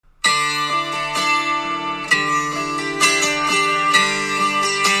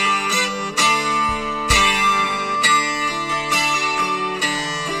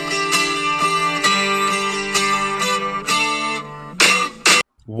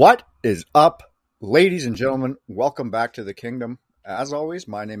What is up, ladies and gentlemen? Welcome back to the kingdom. As always,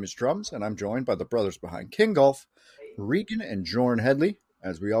 my name is Drums, and I'm joined by the brothers behind King Golf, Regan and Jordan Headley.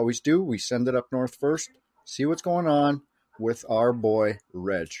 As we always do, we send it up north first, see what's going on with our boy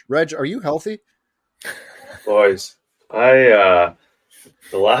Reg. Reg, are you healthy? Boys, the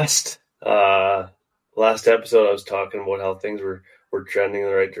last episode I was talking about how things were trending in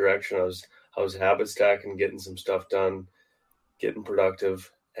the right direction. I was habit stacking, getting some stuff done, getting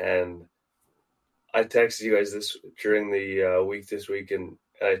productive, and I texted you guys during the week this week, and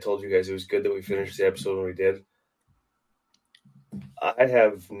I told you guys it was good that we finished the episode when we did. I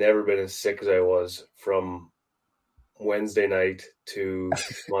have never been as sick as I was from Wednesday night to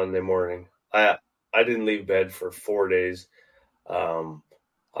Monday morning. I didn't leave bed for 4 days. I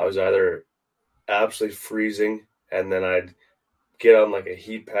was either absolutely freezing, and then I'd get on like a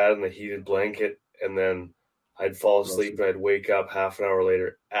heat pad and a heated blanket, and then I'd fall asleep and I'd wake up half an hour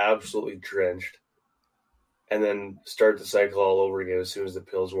later absolutely drenched, and then start the cycle all over again as soon as the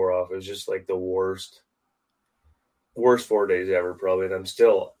pills wore off. It was just like the worst 4 days ever, probably. And I'm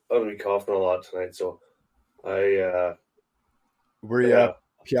going to be coughing a lot tonight. So were you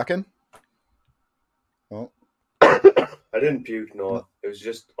puking? Oh, I didn't puke. No, it was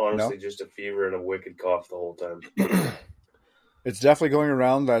just honestly just a fever and a wicked cough the whole time. It's definitely going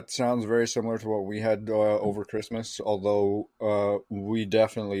around. That sounds very similar to what we had over Christmas, although we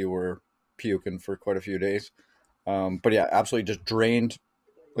definitely were puking for quite a few days. But yeah, absolutely just drained.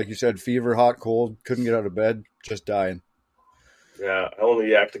 Like you said, fever, hot, cold, couldn't get out of bed, just dying. Yeah, I only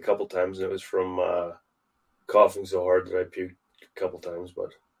yacked a couple times, and it was from coughing so hard that I puked a couple times,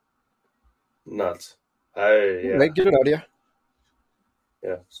 but nuts. They get it out of you.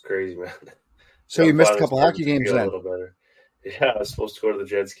 Yeah, it's crazy, man. So you missed a couple hockey games then? A little better. Yeah, I was supposed to go to the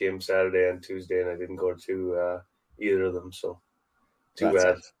Jets game Saturday and Tuesday, and I didn't go to either of them, so too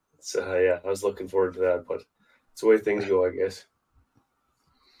bad. So, I was looking forward to that, but it's the way things go, I guess.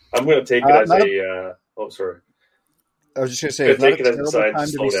 I'm going to take it as sorry. I was just going to say, it's not a terrible time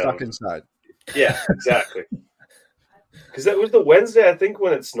to be stuck inside. Yeah, exactly. Because that was the Wednesday, I think,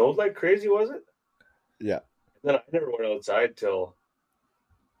 when it snowed like crazy, was it? Yeah. And then I never went outside till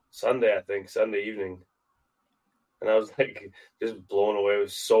Sunday evening. And I was like just blown away. It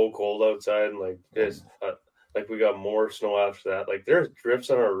was so cold outside, and like this, like we got more snow after that. Like there's drifts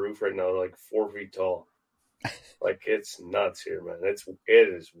on our roof right now, like 4 feet tall. Like it's nuts here, man. It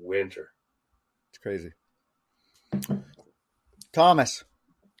is winter. It's crazy. Thomas,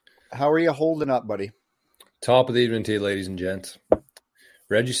 how are you holding up, buddy? Top of the evening to you, ladies and gents.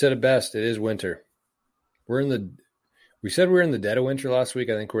 Reggie said it best. It is winter. We said we were in the dead of winter last week.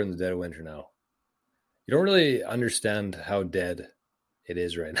 I think we're in the dead of winter now. You don't really understand how dead it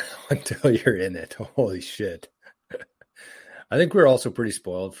is right now until you're in it. Holy shit. I think we're also pretty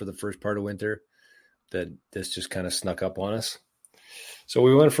spoiled for the first part of winter that this just kind of snuck up on us. So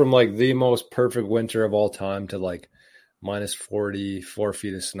we went from like the most perfect winter of all time to like minus 40, 4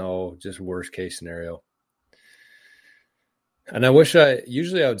 feet of snow, just worst case scenario. And I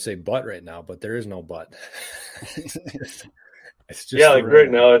usually I would say but right now, but there is no but. It's just like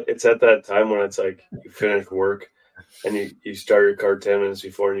right now, it's at that time when it's like you finish work and you start your car 10 minutes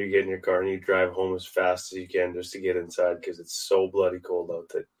before, and you get in your car and you drive home as fast as you can just to get inside because it's so bloody cold out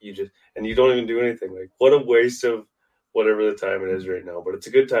that you don't even do anything. Like, what a waste of whatever the time it is right now. But it's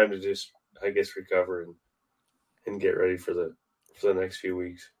a good time to just, I guess, recover and get ready for the next few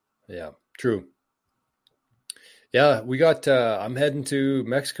weeks. Yeah, true. Yeah, we got. I'm heading to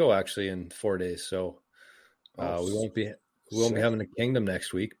Mexico actually in 4 days, so we won't be having a kingdom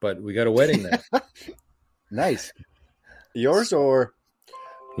next week, but we got a wedding there. Nice. Yours or?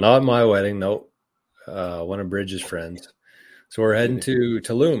 Not my wedding, no. One of Bridges' friends. So we're heading to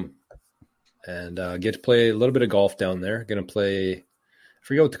Tulum and get to play a little bit of golf down there. Going to play, I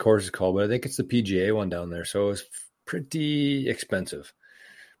forget what the course is called, but I think it's the PGA one down there. So it's pretty expensive.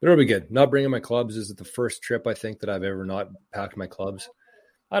 But it'll be good. Not bringing my clubs. This is the first trip, I think, that I've ever not packed my clubs.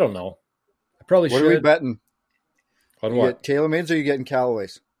 I don't know. I probably should. What are we betting? On you what? Get TaylorMades or you getting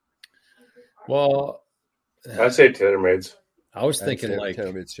Callaways? Well, I'd say TaylorMades. I was thinking like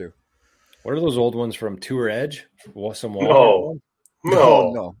TaylorMades too. What are those old ones from Tour Edge? No.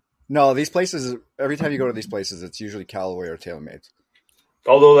 These places, every time you go to these places, it's usually Callaway or TaylorMades.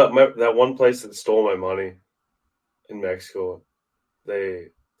 Although that one place that stole my money in Mexico, those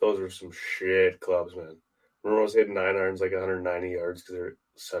were some shit clubs, man. Remember I was hitting 9 irons like 190 yards because they're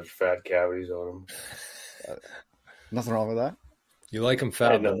such fat cavities on them. Nothing wrong with that. You like them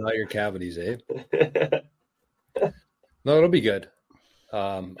fat, but not your cavities, eh? No, it'll be good.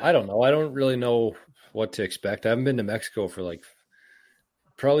 I don't know. I don't really know what to expect. I haven't been to Mexico for like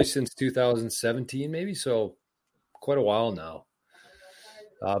probably since 2017, maybe. So quite a while now.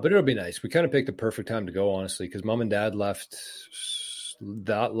 But it'll be nice. We kind of picked the perfect time to go, honestly, because mom and dad left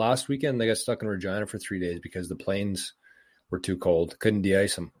that last weekend. They got stuck in Regina for 3 days because the planes were too cold. Couldn't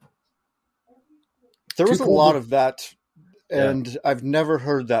de-ice them. There was a lot of that, and I've never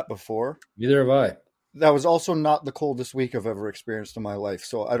heard that before. Neither have I. That was also not the coldest week I've ever experienced in my life.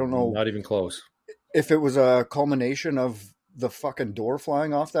 So I don't know. Not even close. If it was a culmination of the fucking door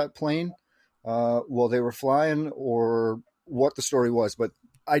flying off that plane while they were flying, or what the story was. But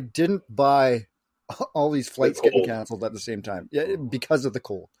I didn't buy all these flights getting canceled at the same time. Yeah, because of the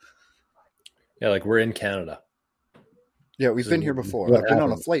cold. Yeah, like we're in Canada. Yeah, we've been here before. I've been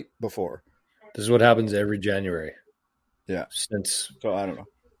on a flight before. This is what happens every January. Yeah. So I don't know.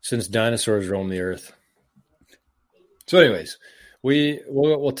 Since dinosaurs roamed the earth. So anyways,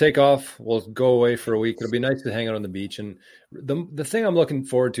 we'll take off. We'll go away for a week. It'll be nice to hang out on the beach. And the thing I'm looking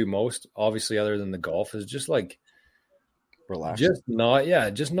forward to most, obviously, other than the golf, is just like relax. Just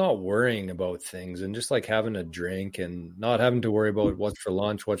not worrying about things, and just like having a drink and not having to worry about what's for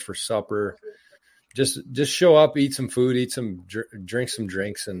lunch, what's for supper. Just show up, eat some food, drink some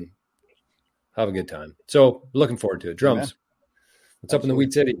drinks, and have a good time. So looking forward to it. Drums. What's up in the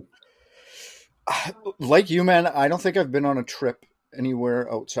Wheat City? Like you, man, I don't think I've been on a trip anywhere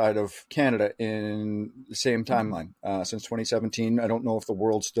outside of Canada in the same timeline since 2017. I don't know if the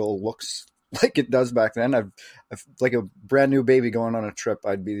world still looks like it does back then. I've like a brand new baby going on a trip.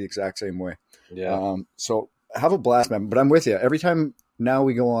 I'd be the exact same way. Yeah. So have a blast, man. But I'm with you. Every time now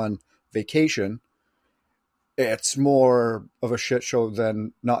we go on vacation, it's more of a shit show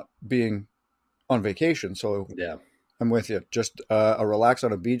than not being on vacation. So yeah. I'm with you. Just a relax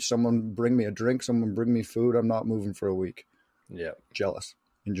on a beach. Someone bring me a drink. Someone bring me food. I'm not moving for a week. Yeah. Jealous.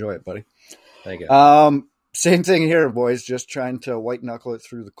 Enjoy it, buddy. Thank you. Same thing here, boys. Just trying to white knuckle it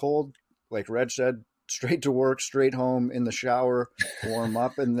through the cold. Like Reg said, straight to work, straight home, in the shower, warm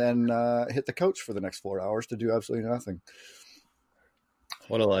up, and then hit the couch for the next 4 hours to do absolutely nothing.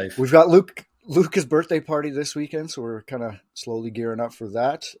 What a life. We've got Luca's birthday party this weekend, so we're kind of slowly gearing up for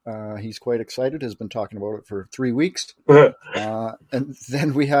that. He's quite excited, has been talking about it for 3 weeks. And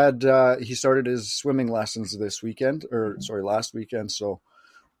then we had, he started his swimming lessons last weekend. So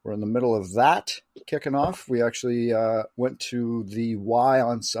we're in the middle of that kicking off. We actually went to the Y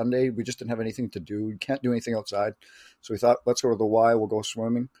on Sunday. We just didn't have anything to do. We can't do anything outside. So we thought, let's go to the Y. We'll go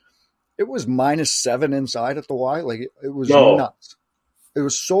swimming. It was -7 inside at the Y. Like it was nuts. It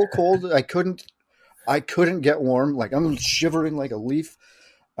was so cold. I couldn't get warm. Like I'm shivering like a leaf.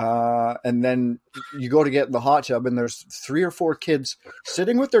 And then you go to get in the hot tub and there's 3 or 4 kids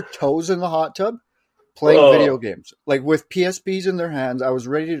sitting with their toes in the hot tub playing video games, like with PSPs in their hands. I was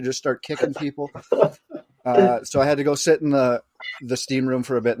ready to just start kicking people. So I had to go sit in the steam room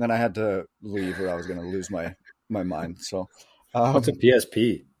for a bit, and then I had to leave or I was going to lose my mind. So what's a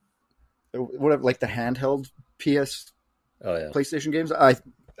PSP? Whatever, like the handheld PS PlayStation games. I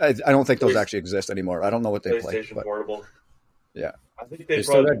don't think those actually exist anymore. I don't know what they play. PlayStation Portable. Yeah. I think they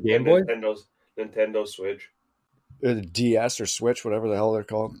still probably got Game Boy? Nintendo Switch. DS or Switch, whatever the hell they're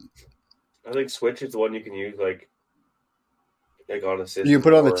called. I think Switch is the one you can use like on a system. You can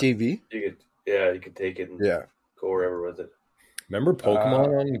put it on the TV? You could take it and go wherever with it. Remember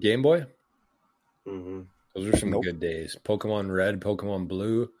Pokemon on Game Boy? Mm-hmm. Those were some good days. Pokemon Red, Pokemon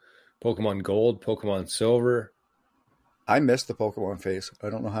Blue, Pokemon Gold, Pokemon Silver. I missed the Pokemon phase. I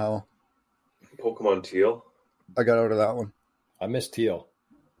don't know how. Pokemon Teal? I got out of that one. I miss Teal.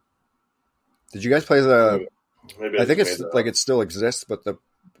 Did you guys play the... Maybe I think it's like it still exists, but the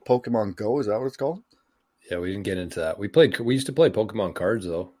Pokemon Go, is that what it's called? Yeah, we didn't get into that. We used to play Pokemon cards,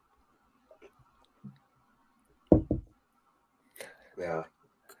 though. Yeah.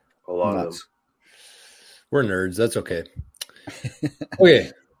 A lot of them. We're nerds. That's okay.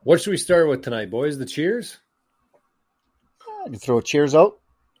 Okay. What should we start with tonight, boys? The cheers? You throw cheers out?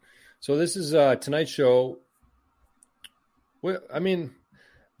 So this is tonight's show. I mean,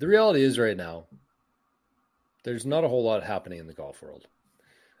 the reality is right now, there's not a whole lot happening in the golf world.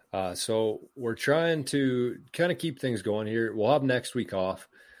 So we're trying to kind of keep things going here. We'll have next week off.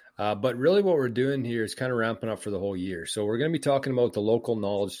 But really what we're doing here is kind of ramping up for the whole year. So we're going to be talking about the local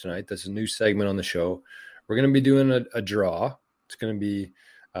knowledge tonight. That's a new segment on the show. We're going to be doing a draw. It's going to be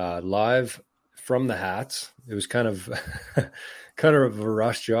live from the hats. It was kind of a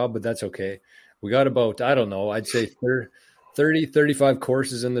rush job, but that's okay. We got about, I don't know, I'd say 30, 35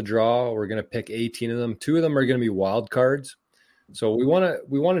 courses in the draw. We're going to pick 18 of them. 2 of them are going to be wild cards. So we want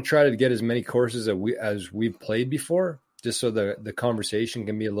to try to get as many courses as we've played before, just so the conversation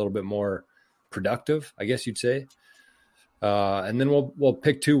can be a little bit more productive, I guess you'd say. And then we'll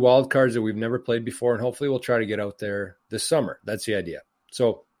pick 2 wild cards that we've never played before, and hopefully we'll try to get out there this summer. That's the idea.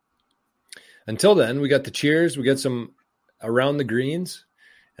 So until then, we got the cheers. We got some around the greens,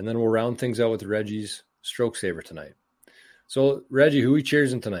 and then we'll round things out with Reggie's stroke saver tonight. So, Reggie, who we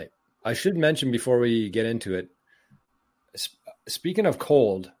cheersing tonight? I should mention before we get into it, speaking of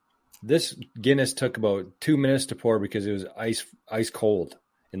cold, this Guinness took about 2 minutes to pour because it was ice cold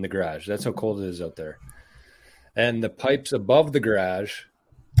in the garage. That's how cold it is out there. And the pipes above the garage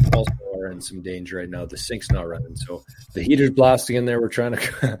also are in some danger right now. The sink's not running. So the heater's blasting in there. We're trying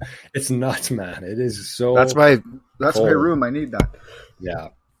to – it's nuts, man. It is so That's my cold. room. I need that. Yeah.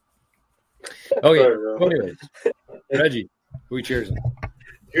 Okay. Anyways, Reggie, who we cheersing?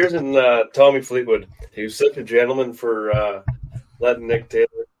 Cheersing Tommy Fleetwood. He was such a gentleman for letting Nick Taylor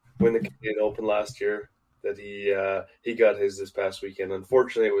win the Canadian Open last year that he got his this past weekend.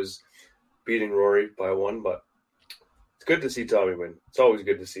 Unfortunately, it was beating Rory by 1, but it's good to see Tommy win. It's always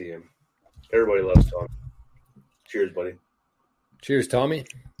good to see him. Everybody loves Tommy. Cheers, buddy. Cheers, Tommy.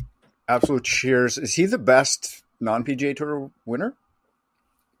 Absolute cheers. Is he the best non-PGA Tour winner?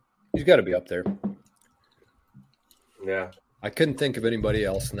 He's got to be up there. Yeah. I couldn't think of anybody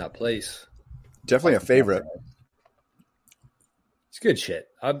else in that place. Definitely a favorite. It's good shit.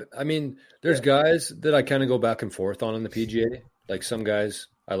 I mean, there's guys that I kind of go back and forth on in the PGA. Like some guys,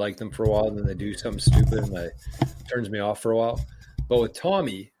 I like them for a while, and then they do something stupid, and it turns me off for a while. But with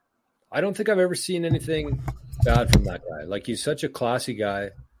Tommy, I don't think I've ever seen anything bad from that guy. Like, he's such a classy guy,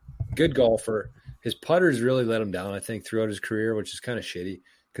 good golfer. His putters really let him down, I think, throughout his career, which is kind of shitty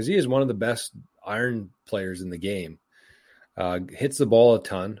because he is one of the best iron players in the game. Hits the ball a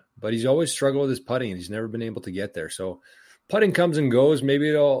ton, but he's always struggled with his putting, and he's never been able to get there. So putting comes and goes. Maybe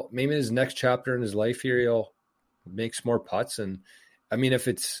his next chapter in his life here, he'll make some more putts. And I mean,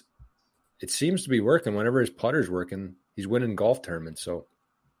 it seems to be working. Whenever his putter's working, he's winning golf tournaments. So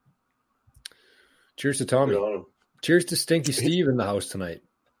cheers to Tommy. Cheers to Stinky Steve in the house tonight.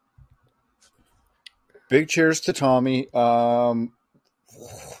 Big cheers to Tommy.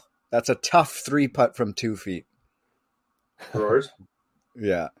 That's a tough 3-putt from 2 feet. Roars?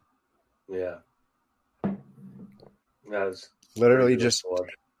 Yeah. Yeah. That's literally just,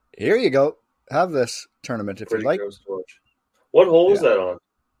 here you go. Have this tournament if you like. What hole was that on?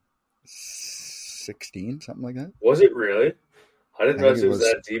 16, something like that. Was it really? I didn't realize it was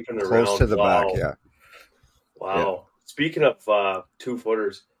that deep in the round. Close to the back, yeah. Wow. Yeah. Speaking of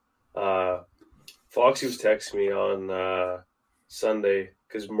 2-footers, Foxy was texting me on Sunday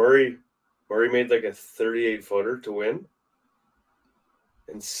because Murray made like a 38-footer to win.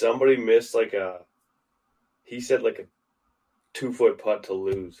 And somebody missed he said like a 2-foot putt to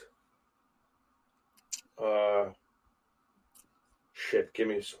lose. Shit, give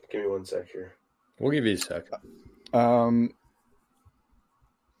me 1 sec here. We'll give you a sec. I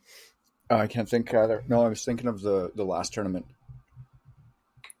can't think either. No, I was thinking of the last tournament.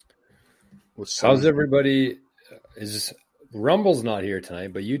 How's everybody? Rumble's not here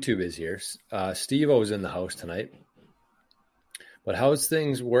tonight, but YouTube is here. Steve-O's in the house tonight. But how's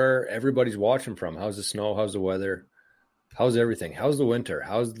things where everybody's watching from? How's the snow? How's the weather? How's everything? How's the winter?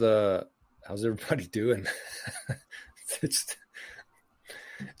 How's everybody doing? It's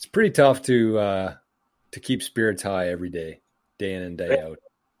pretty tough to keep spirits high every day in and day out.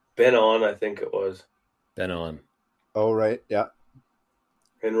 Ben on, I think it was. Ben on. Oh, right. Yeah.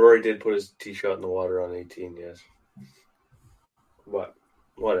 And Rory did put his tee shot in the water on 18, yes. But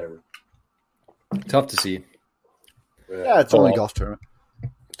whatever. Tough to see. Yeah, it's only golf tournament.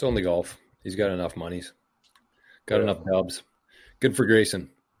 It's only golf. He's got enough monies. Got enough dubs. Good for Grayson.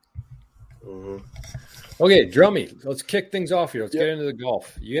 Mm-hmm. Okay, Drummy, let's kick things off here. Let's get into the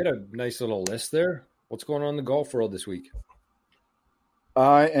golf. You had a nice little list there. What's going on in the golf world this week?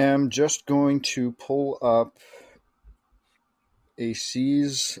 I am just going to pull up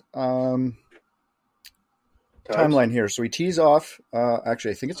AC's timeline here. So he tees off.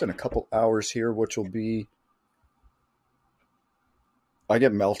 Actually, I think it's in a couple hours here, which will be. I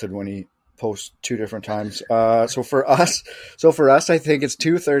get melted when he posts 2 different times. So for us, I think it's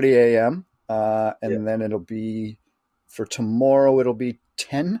 2:30 a.m. And then it'll be for tomorrow. It'll be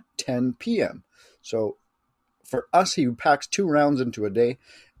 10:10 p.m. So for us, he packs 2 rounds into a day,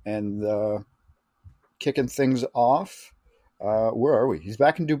 and kicking things off. Where are we? He's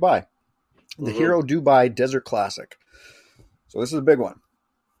back in Dubai, the Hero Dubai Desert Classic. So this is a big one.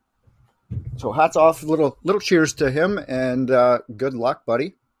 So hats off, little cheers to him, and good luck,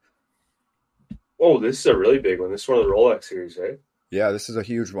 buddy. Oh, this is a really big one. This is one of the Rolex series, right? Yeah, this is a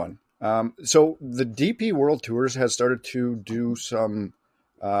huge one. So the DP World Tours has started to do some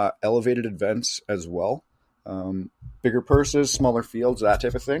elevated events as well. Bigger purses, smaller fields, that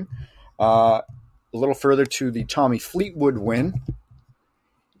type of thing. A little further to the Tommy Fleetwood win.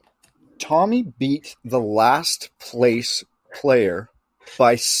 Tommy beat the last place player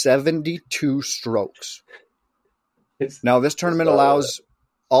by 72 strokes. Now, this tournament allows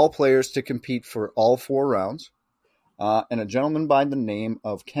all players to compete for all 4 rounds. And a gentleman by the name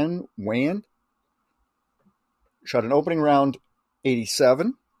of Ken Wayan shot an opening round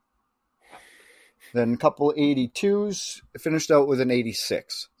 87. Then a couple 82s, finished out with an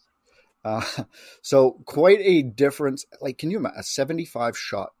 86. So quite a difference. Like, can you imagine a 75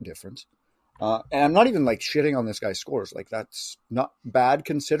 shot difference? And I'm not even like shitting on this guy's scores. Like, that's not bad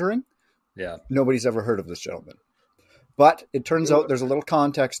considering. Yeah. Nobody's ever heard of this gentleman. But it turns out there's a little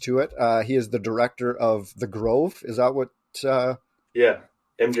context to it. He is the director of The Grove. Is that what? Yeah,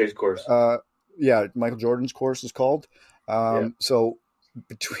 MJ's course. Yeah, Michael Jordan's course is called. So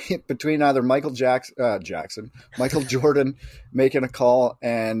between either Michael Jordan making a call,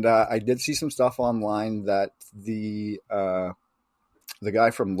 and I did see some stuff online that the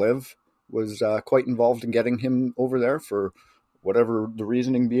guy from Liv was quite involved in getting him over there for whatever the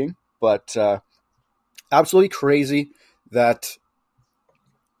reasoning being. But absolutely crazy that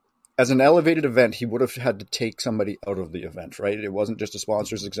as an elevated event, he would have had to take somebody out of the event, right? It wasn't just a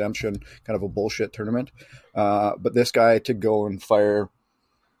sponsor's exemption, kind of a bullshit tournament. But this guy to go and fire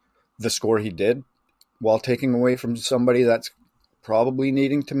the score he did while taking away from somebody that's probably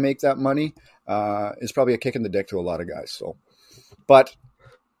needing to make that money is probably a kick in the dick to a lot of guys. So, but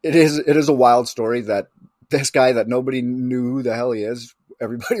it is a wild story that this guy that nobody knew who the hell he is,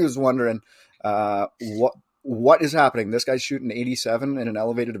 everybody was wondering what is happening. This guy's shooting 87 in an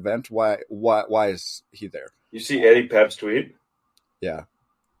elevated event. Why is he there? You see Eddie Pep's tweet? Yeah,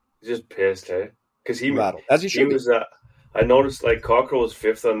 he's just pissed, hey, because he rattled as he should. He was. I noticed like Cockrell was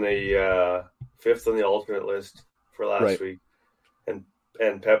fifth on the alternate list for last week, and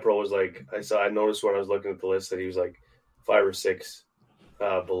Pepperell was like I noticed when I was looking at the list that he was like 5 or 6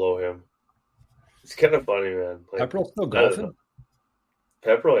 below him. It's kind of funny, man. Like, Pepperell's still golfing.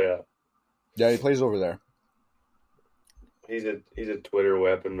 Pepperell, yeah, he plays over there. He's a Twitter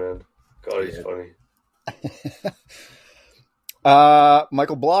weapon, man. God, he's funny.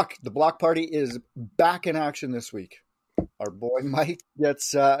 Michael Block, the Block Party is back in action this week. Our boy Mike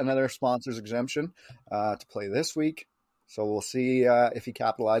gets another sponsor's exemption to play this week. So we'll see if he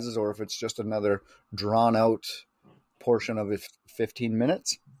capitalizes or if it's just another drawn-out portion of his 15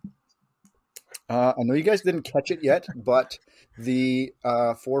 minutes. I know you guys didn't catch it yet, but the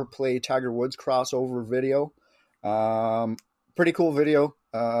 4-play Tiger Woods crossover video, pretty cool video.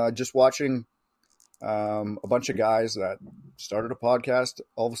 Just watching a bunch of guys that started a podcast.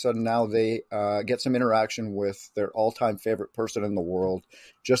 All of a sudden now they get some interaction with their all-time favorite person in the world.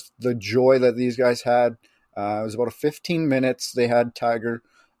 Just the joy that these guys had. It was about a 15 minutes. They had Tiger.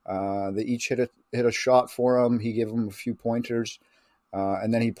 They each hit a shot for him. He gave them a few pointers.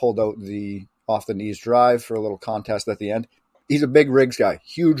 And then he pulled out the off the knees drive for a little contest at the end. He's a big rigs guy,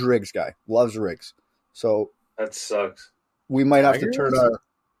 huge rigs guy, loves rigs. So that sucks. We might have to turn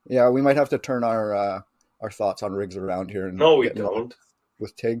our thoughts on rigs around here. And no, we don't.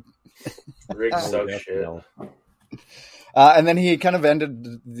 With Tig. Rigs suck shit. And then he kind of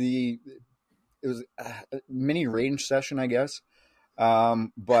ended it was a mini range session, I guess.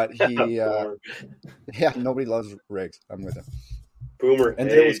 But he, nobody loves rigs. I'm with him. Boomer. And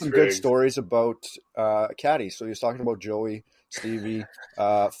there was some good stories about caddies. So he was talking about Joey, Stevie,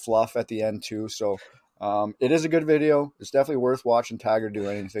 Fluff at the end too. So it is a good video. It's definitely worth watching Tiger do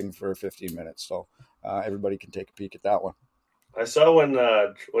anything for 15 minutes. So everybody can take a peek at that one. I saw when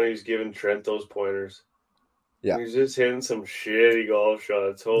he was giving Trent those pointers. Yeah, he was just hitting some shitty golf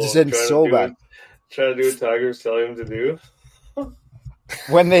shots. Just hitting so bad. Trying to do what Tiger's telling him to do.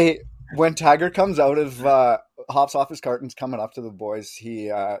 When Tiger comes out of hops off his cartons coming up to the boys,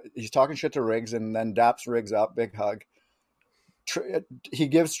 he's talking shit to Riggs and then daps Riggs up, big hug. He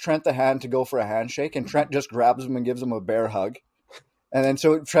gives Trent the hand to go for a handshake, and Trent just grabs him and gives him a bear hug. And then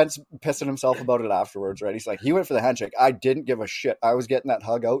so Trent's pissing himself about it afterwards, right? He's like, he went for the handshake. I didn't give a shit. I was getting that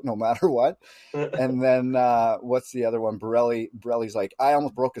hug out no matter what. And then what's the other one? Borelli's like, I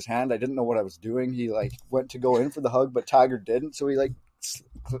almost broke his hand. I didn't know what I was doing. He like went to go in for the hug, but Tiger didn't. So he like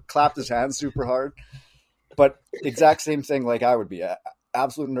clapped his hand super hard. But exact same thing like I would be.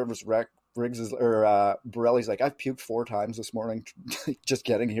 Absolute nervous wreck. Borelli's like, I've puked 4 times this morning just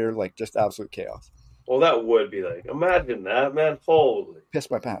getting here, like just absolute chaos. Well, that would be like, imagine that, man. Holy. Piss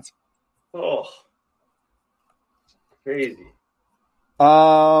my pants. Oh. Crazy.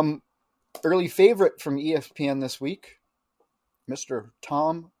 Early favorite from ESPN this week, Mr.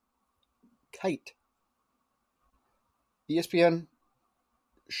 Tom Kite. ESPN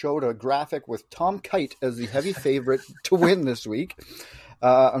showed a graphic with Tom Kite as the heavy favorite to win this week.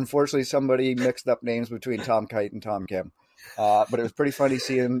 Unfortunately, somebody mixed up names between Tom Kite and Tom Kim. But it was pretty funny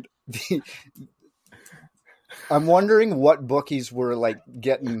seeing the. I'm wondering what bookies were like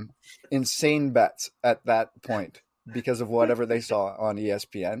getting insane bets at that point because of whatever they saw on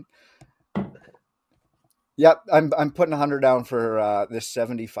ESPN. Yep, I'm putting 100 down for this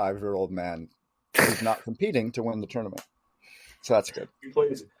 75-year-old man who's not competing to win the tournament. So that's good. He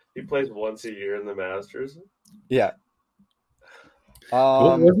plays once a year in the Masters. Yeah.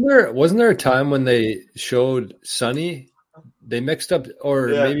 Wasn't there a time when they showed Sonny? They mixed up, or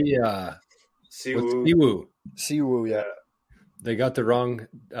maybe Siwoo. Siwoo, yeah. They got the wrong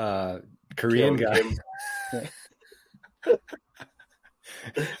Korean guy.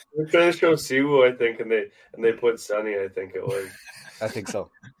 They're trying to show Siwoo, I think, and they put Sonny. I think it was. I think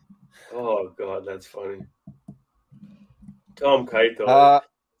so. Oh God, that's funny. Tom Kite though,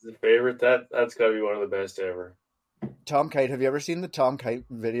 is the favorite. That's got to be one of the best ever. Tom Kite, have you ever seen the Tom Kite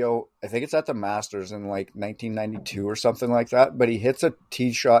video? I think it's at the Masters in like 1992 or something like that. But he hits a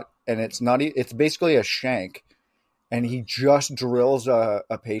tee shot, and it's basically a shank, and he just drills a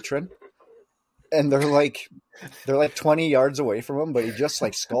patron, and they're like 20 yards away from him, but he just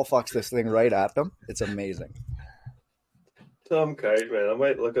like skull fucks this thing right at them. It's amazing. Tom Kite, man, I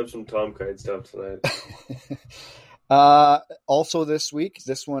might look up some Tom Kite stuff tonight. Also this week,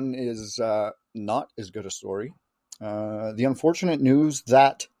 this one is not as good a story. The unfortunate news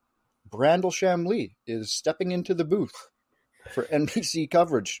that Brandel Chambly is stepping into the booth for NBC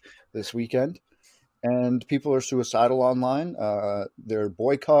coverage this weekend, and people are suicidal online. They're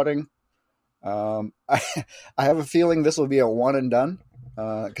boycotting. I have a feeling this will be a one and done,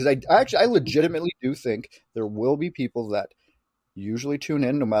 because I legitimately do think there will be people that usually tune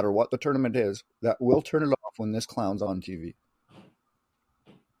in no matter what the tournament is that will turn it off when this clown's on TV.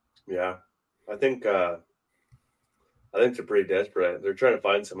 Yeah, I think they're pretty desperate. They're trying to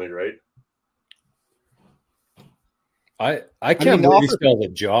find somebody, right? I can't believe he still has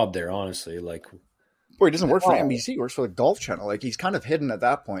a job there, honestly. Like, boy, he doesn't work for NBC. He works for the Golf Channel. Like, he's kind of hidden at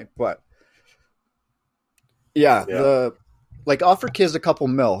that point. But yeah. Offer Kiz a couple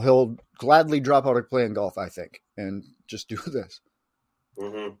mil. He'll gladly drop out of playing golf, I think, and just do this.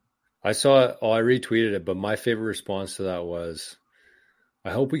 Mm-hmm. I saw it. I retweeted it, but my favorite response to that was,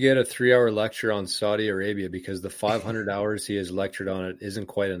 I hope we get a 3-hour lecture on Saudi Arabia because the 500 hours he has lectured on it isn't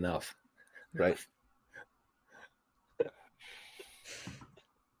quite enough. Right.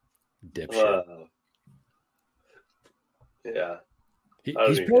 Dipshit. Yeah. He's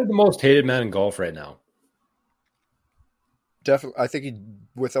probably the most hated man in golf right now. Definitely. I think he,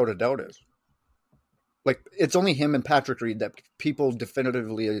 without a doubt, is. Like, it's only him and Patrick Reed that people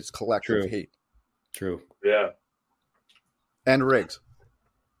definitively is collective hate. True. Yeah. And Riggs.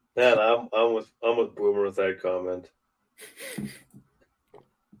 Man, I'm with Boomer with that comment.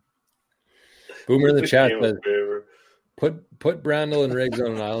 Boomer in the chat says, put Brandel and Riggs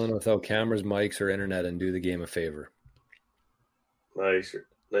on an island without cameras, mics, or internet and do the game a favor. Nice,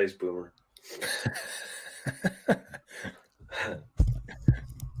 Boomer.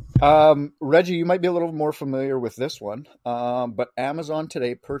 Reggie, you might be a little more familiar with this one, but Amazon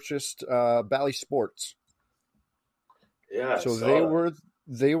today purchased Bally Sports. Yeah, so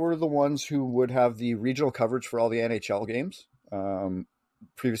they were the ones who would have the regional coverage for all the NHL games.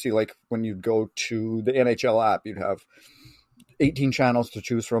 Previously, like when you'd go to the NHL app, you'd have 18 channels to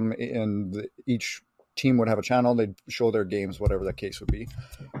choose from, and each team would have a channel. They'd show their games, whatever the case would be.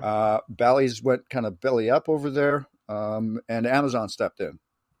 Bally's went kind of belly up over there, and Amazon stepped in,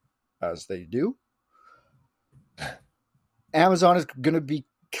 as they do. Amazon is going to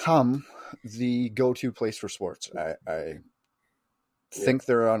become the go-to place for sports. I think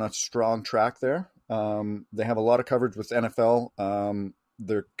they're on a strong track there. They have a lot of coverage with NFL.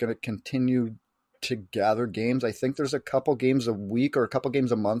 They're going to continue to gather games. I think there's a couple games a week or a couple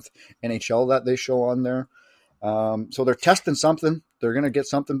games a month NHL that they show on there. So they're testing something. They're going to get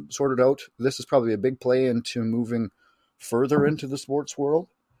something sorted out. This is probably a big play into moving further into the sports world.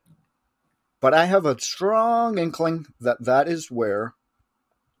 But I have a strong inkling that is where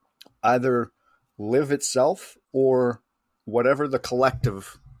either Live itself or whatever the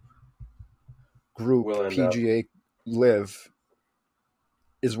collective group PGA Live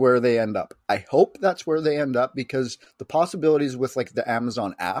is where they end up. I hope that's where they end up, because the possibilities with like the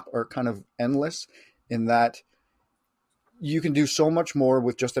Amazon app are kind of endless, in that you can do so much more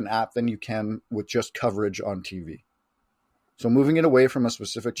with just an app than you can with just coverage on TV. So moving it away from a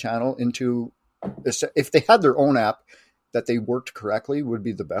specific channel into, if they had their own app, that they worked correctly would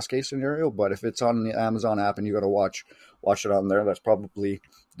be the best case scenario. But if it's on the Amazon app and you got to watch it on there, that's probably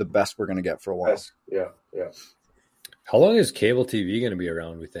the best we're going to get for a while. Yeah. How long is cable TV going to be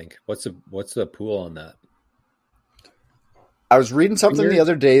around, we think? What's the pool on that? I was reading something the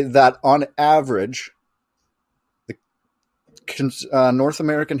other day that on average, the North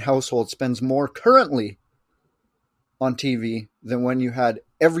American household spends more currently on TV than when you had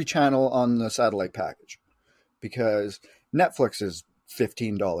every channel on the satellite package, because Netflix is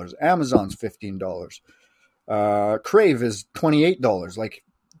 $15, Amazon's $15, Crave is $28. Like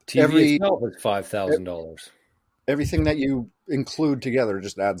TV itself is $5,000. Everything that you include together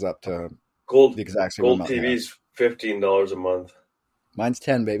just adds up to the exact same Gold amount. TV's $15 a month. Mine's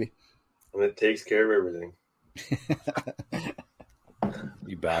 10, baby. And it takes care of everything.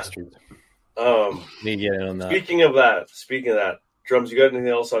 You bastards. Me get in on that. Speaking of that, Drums, you got anything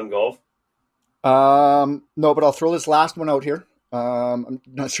else on golf? No, but I'll throw this last one out here. I'm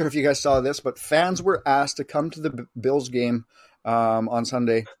not sure if you guys saw this, but fans were asked to come to the Bills game on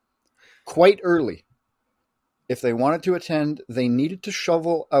Sunday quite early. If they wanted to attend, they needed to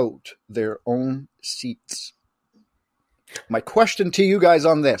shovel out their own seats. My question to you guys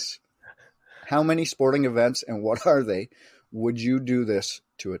on this: how many sporting events and what are they would you do this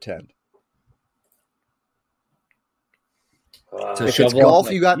to attend? If it's golf,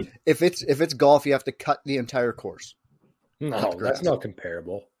 if it's golf, you have to cut the entire course. No, that's not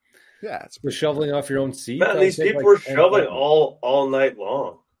comparable. Yeah, it's with shoveling off your own seat. Man, these people were shoveling all night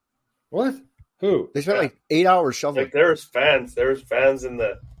long. What? Who? They spent like 8 hours shoveling. Like there was fans in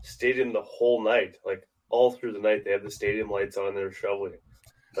the stadium the whole night. Like all through the night, they had the stadium lights on. They were shoveling.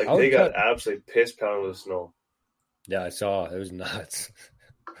 Like they got absolutely piss pounded with snow. Yeah, I saw. It was nuts.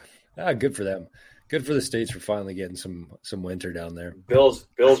 Good for them. Good for the States for finally getting some winter down there. Bills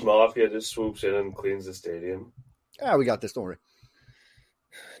Mafia just swoops in and cleans the stadium. Yeah, we got this. Don't worry.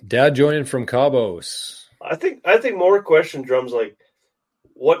 Dad joining from Cabos. I think more question, Drums, like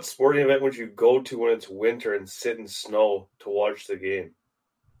what sporting event would you go to when it's winter and sit in snow to watch the game?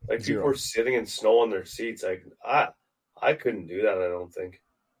 Like people are sitting in snow on their seats. Like I couldn't do that, I don't think.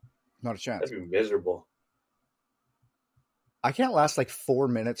 Not a chance. That'd be miserable. I can't last like 4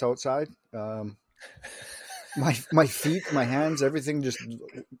 minutes outside. My feet, my hands, everything just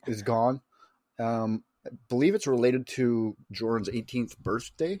is gone. I believe it's related to Jordan's 18th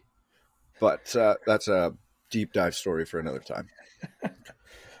birthday, but that's a deep dive story for another time.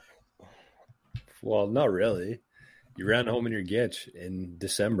 Well, not really. You ran home in your gitch in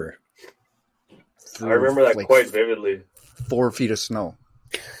December. I remember that quite vividly. 4 feet of snow.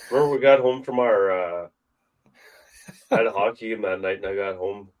 Remember we got home from I had a hockey game that night, and I got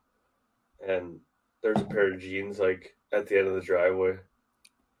home, and there's a pair of jeans like at the end of the driveway.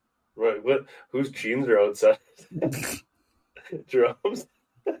 Right, what? Whose jeans are outside? Drums.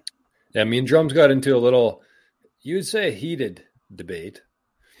 Yeah, me and Drums got into a little, you would say, heated debate,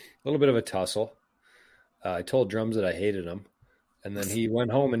 a little bit of a tussle. I told Drums that I hated him, and then he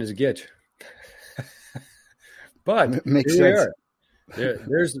went home in his gitch. But makes sense.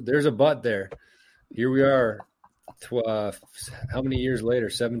 There's a but there. Here we are. How many years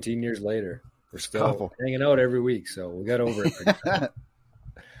later? 17 years later. We're still hanging out every week, so we got over it pretty quick.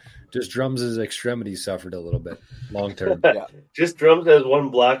 Just Drums' extremities suffered a little bit long term. Yeah. Just Drums has one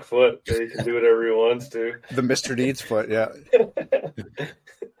black foot that he can do whatever he wants to. The Mr. Deeds foot, yeah.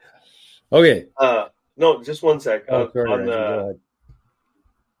 Okay. No, just one sec. Sorry,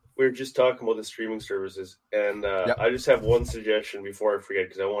 we were just talking about the streaming services, and I just have one suggestion before I forget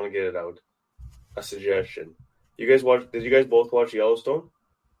because I want to get it out. A suggestion. Did you guys both watch Yellowstone?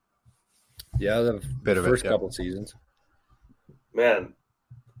 Yeah, the first couple seasons. Man,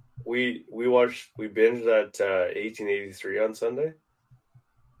 we binged that 1883 on Sunday,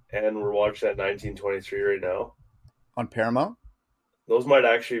 and we're watching that 1923 right now on Paramount. Those might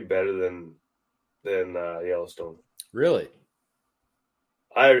actually be better than Yellowstone. Really?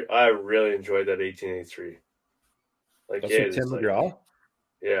 I really enjoyed that 1883. Like that's Tim McGraw?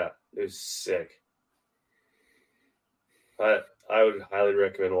 Yeah, it was sick. I would highly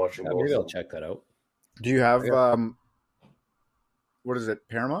recommend watching both. Maybe I'll check that out. Do you have what is it,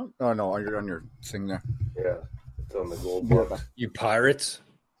 Paramount? Oh no, you're on your thing there. Yeah, it's on the gold box. You pirates.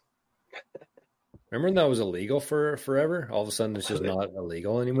 Remember when that was illegal for forever? All of a sudden it's just not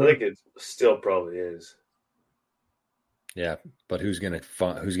illegal anymore? I think it still probably is. Yeah, but who's gonna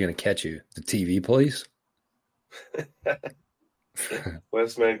catch you? The TV police?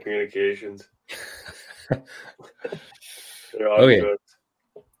 Westman Communications. Okay.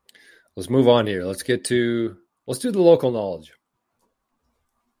 Let's move on here. Let's do the local knowledge.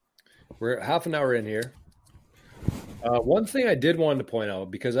 We're half an hour in here. One thing I did want to point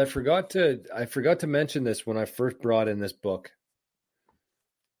out, because I forgot to mention this when I first brought in this book,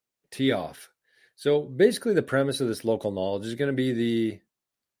 Tee Off. So basically the premise of this local knowledge is going to be the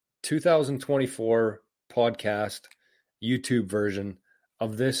 2024 podcast YouTube version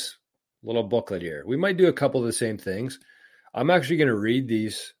of this little booklet here. We might do a couple of the same things. I'm actually going to read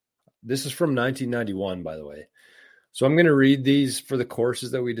these. This is from 1991, by the way. So I'm going to read these for the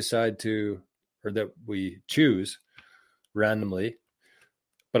courses that we decide to, or that we choose randomly.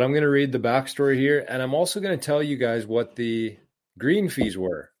 But I'm going to read the backstory here. And I'm also going to tell you guys what the green fees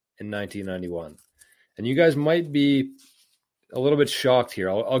were in 1991. And you guys might be a little bit shocked here.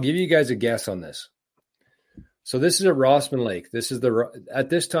 I'll give you guys a guess on this. So this is at Rossman Lake. This is at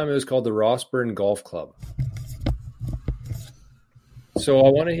this time it was called the Rossburn Golf Club. So I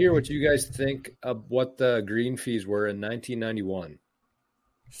want to hear what you guys think of what the green fees were in 1991.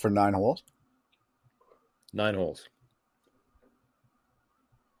 For 9 holes? 9 holes.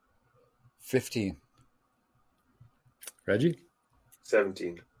 15. Reggie?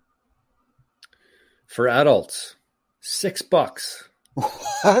 17. For adults, $6.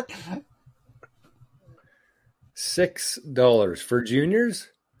 What? $6. For juniors,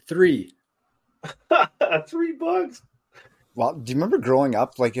 $3. $3. Well, do you remember growing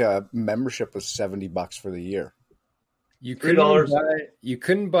up, like a membership was $70 for the year? You $3. You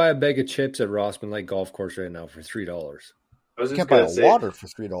couldn't buy a bag of chips at Rossman Lake Golf Course right now for $3. I was You just can't buy going to say, water for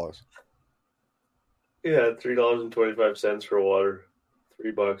 $3. yeah, $3.25 for water,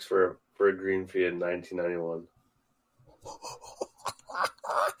 $3 for a green fee in 1991.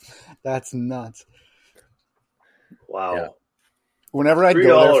 That's nuts. Wow. Yeah. Whenever I'd go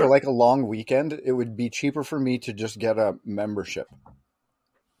 $3. there for like a long weekend, it would be cheaper for me to just get a membership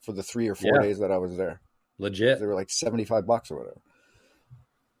for the 3 or 4 Yeah. days that I was there. Legit. They were like $75 or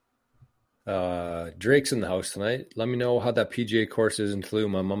whatever. Drake's in the house tonight. Let me know how that PGA course is in Tulum.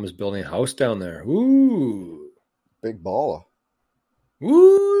 My mom is building a house down there. Ooh. Big baller.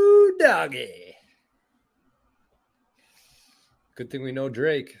 Woo, doggy. Good thing we know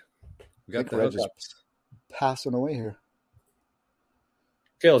Drake. We got the Reg is hookups. passing away here.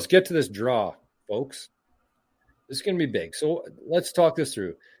 Okay, let's get to this draw, folks. This is going to be big. So let's talk this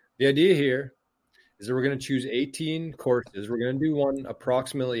through. The idea here is that we're going to choose 18 courses. We're going to do one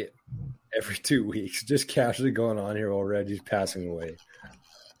approximately every 2 weeks, just casually going on here while Reggie's passing away.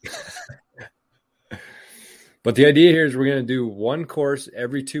 But the idea here is we're going to do one course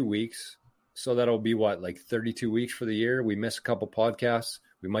every 2 weeks. So that'll be what, like 32 weeks for the year. We miss a couple podcasts.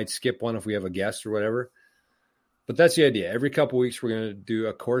 We might skip one if we have a guest or whatever. But that's the idea. Every couple weeks, we're going to do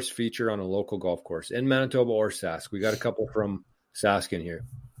a course feature on a local golf course in Manitoba or Sask. We got a couple from Sask in here.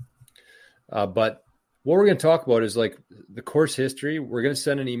 But what we're going to talk about is like the course history. We're going to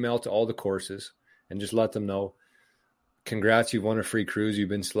send an email to all the courses and just let them know, congrats, you've won a free cruise. You've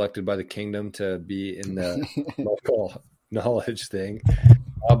been selected by the Kingdom to be in the local knowledge thing.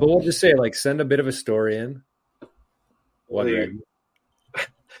 But we'll just say, like, send a bit of a story in. Will you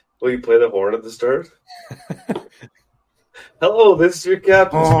play the horn at the start? Hello, this is your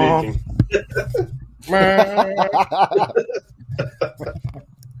captain speaking.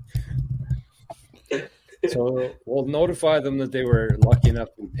 So we'll notify them that they were lucky enough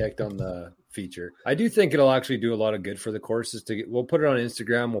to be picked on the feature. I do think it'll actually do a lot of good for the courses. We'll put it on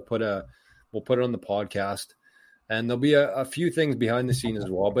Instagram. We'll put it on the podcast, and there'll be a few things behind the scenes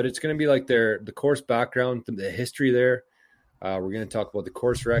as well. But it's going to be like the course background, the history there. We're going to talk about the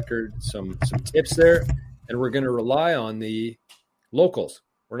course record, some tips there, and we're going to rely on the locals.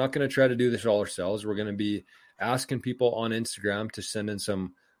 We're not going to try to do this all ourselves. We're going to be asking people on Instagram to send in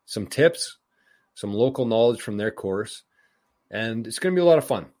some tips, some local knowledge from their course, and it's going to be a lot of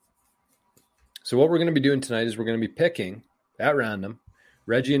fun. So what we're going to be doing tonight is we're going to be picking at random.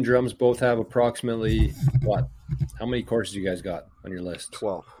 Reggie and Drums both have approximately what? How many courses you guys got on your list?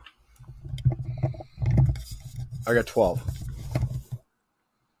 12. I got 12.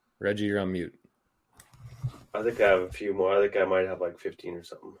 Reggie, you're on mute. I think I have a few more. I think I might have like 15 or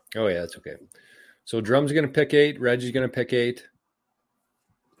something. Oh, yeah, that's okay. So Drums going to pick 8. Reggie's going to pick 8.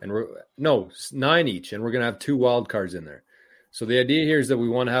 And 9 each. And we're going to have 2 wild cards in there. So the idea here is that we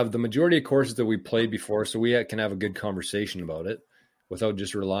want to have the majority of courses that we played before so we can have a good conversation about it without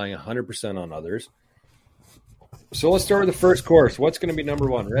just relying 100% on others. So let's start with the first course. What's going to be number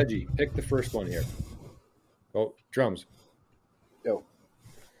 1? Reggie, pick the first one here. Oh, Drums. Yo.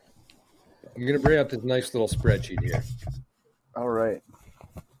 I'm going to bring up this nice little spreadsheet here. All right.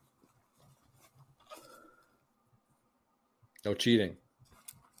 No cheating.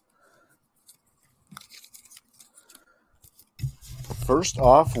 First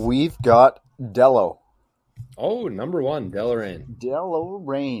off, we've got Dello. Oh, number 1, Deloraine.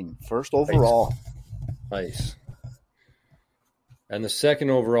 Deloraine, first overall. Nice. And the second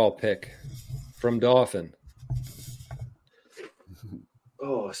overall pick from Dauphin.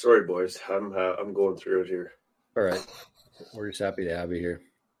 Oh, sorry, boys. I'm going through it here. All right. We're just happy to have you here.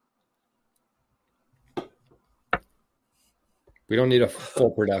 We don't need a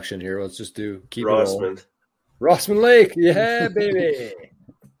full production here. Let's just keep it rolling. Rossman Lake. Yeah, baby.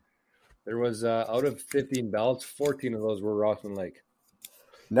 There was, out of 15 ballots, 14 of those were Rossman Lake.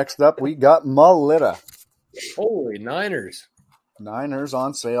 Next up, we got Melita. Holy Niners. Niners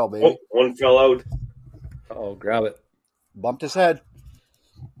on sale, baby. Oh, one fell out. Uh-oh, grab it. Bumped his head.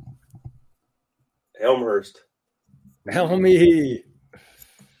 Elmhurst. Helmy.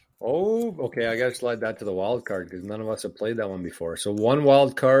 Oh, okay. I got to slide that to the wild card because none of us have played that one before. So one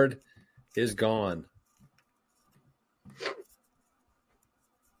wild card is gone.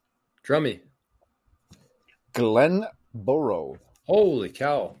 Drummy. Glenborough. Holy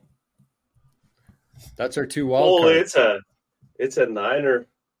cow. That's our 2 wild cards. It's a Niner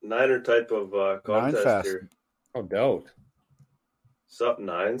type of contest here. No doubt. Sup,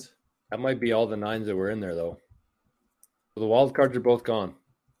 Nines? That might be all the 9s that were in there, though. So the wild cards are both gone.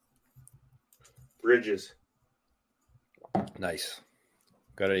 Bridges. Nice.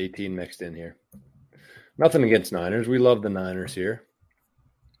 Got an 18 mixed in here. Nothing against Niners. We love the Niners here.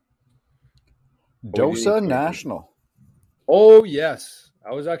 Dosa National. Oh, yes.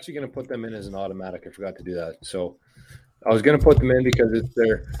 I was actually going to put them in as an automatic. I forgot to do that. So I was going to put them in because it's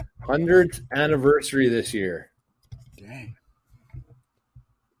their 100th anniversary this year. Dang.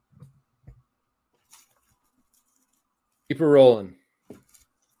 Keep it rolling.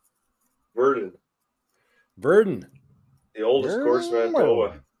 Verdon. The oldest course in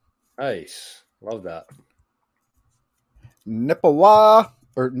Manitoba. Nice. Love that. Nippewa.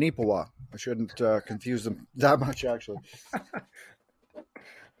 I shouldn't confuse them that much, actually. I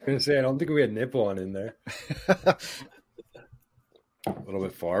was going to say, I don't think we had Nipawin in there. A little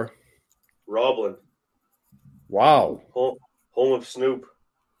bit far. Roblin. Wow. Home of Snoop.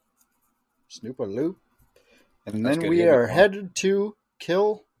 Snoop-a-loop. And then we are headed to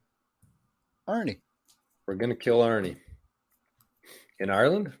kill Arnie. We're going to kill Arnie. In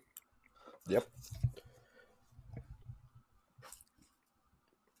Ireland? Yep.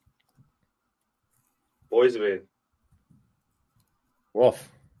 Boys of Aid. Wolf.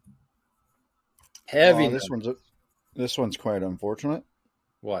 Heavy. This one's quite unfortunate.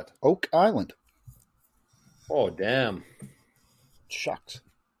 What? Oak Island. Oh, damn. Shucks.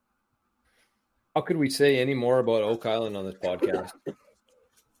 How could we say any more about Oak Island on this podcast?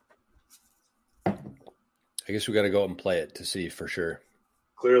 I guess we got to go out and play it to see for sure.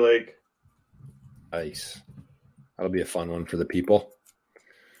 Clear Lake. Nice. That'll be a fun one for the people.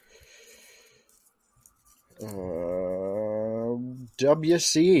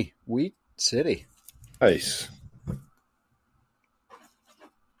 WC. Wheat City. Nice.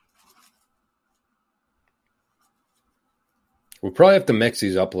 We'll probably have to mix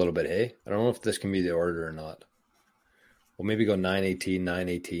these up a little bit, hey? I don't know if this can be the order or not. We'll maybe go 918,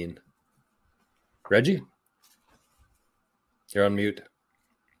 918. Reggie? You're on mute.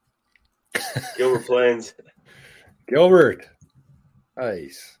 Gilbert Plains. Gilbert.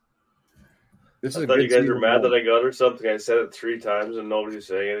 Nice. This is I thought you guys were mad that I got or something. I said it 3 times and nobody was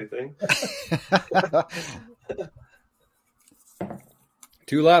saying anything.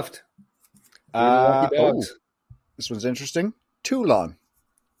 2 left. This one's interesting. Toulon.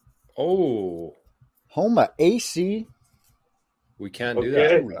 Oh. Homa AC. We can't do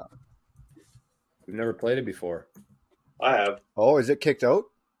that. We've never played it before. I have. Oh, is it kicked out?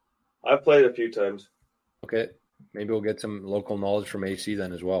 I've played it a few times. Okay. Maybe we'll get some local knowledge from AC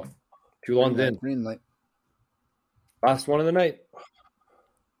then as well. Toulon's in. Green light. Last one of the night.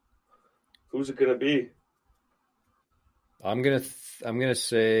 Who's it going to be? I'm gonna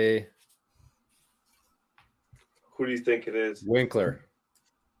say. Who do you think it is? Winkler.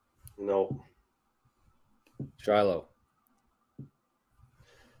 No. Shiloh.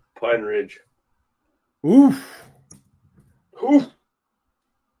 Pine Ridge. Oof. Oof.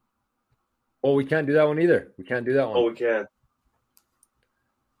 Oh, we can't do that one either. We can't do that one. Oh, we can.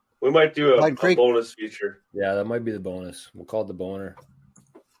 We might do a bonus feature. Yeah, that might be the bonus. We'll call it the boner.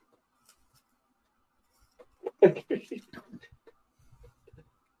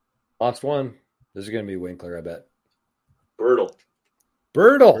 Last one. This is going to be Winkler, I bet. Birtle.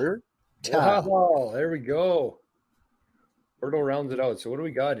 Wow, there we go. Birtle rounds it out. So what do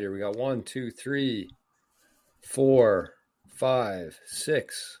we got here? We got 1, 2, 3, 4, 5,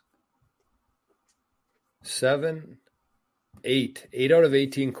 6, 7, 8. 8 out of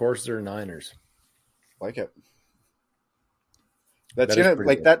 18 courses are Niners. Like it. That's That is gonna pretty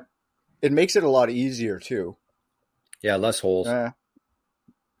like good. that. It makes it a lot easier too. Yeah, less holes.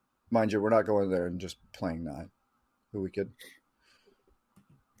 Mind you, we're not going there and just playing 9. But we could.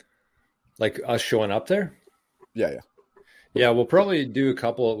 Like us showing up there? Yeah. Yeah, we'll probably do a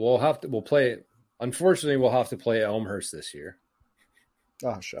couple. We'll play. Unfortunately, we'll have to play Elmhurst this year.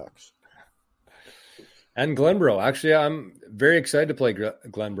 Oh, shucks. And Glenboro. Actually, I'm very excited to play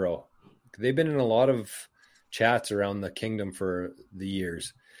Glenboro. They've been in a lot of chats around the kingdom for the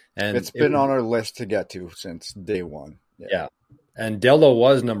years. And It's been on our list to get to since day one. Yeah. And Dello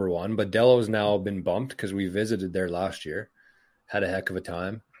was number 1, but Dello's now been bumped because we visited there last year. Had a heck of a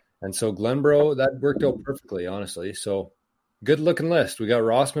time. And so Glenboro, that worked out perfectly, honestly. So good looking list. We got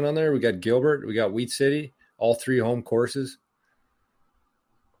Rossman on there. We got Gilbert. We got Wheat City. All 3 home courses.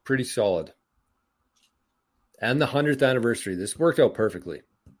 Pretty solid. And the 100th anniversary. This worked out perfectly.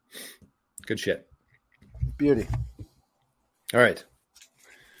 Good shit. Beauty. All right.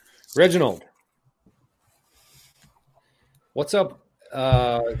 Reginald. What's up?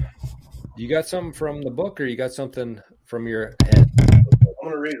 You got something from the book or you got something from your head? I'm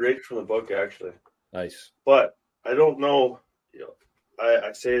going to read right from the book, actually. Nice. But I don't know.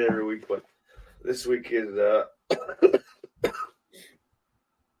 I say it every week, but this week is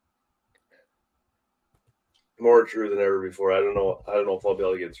more true than ever before. I don't know if I'll be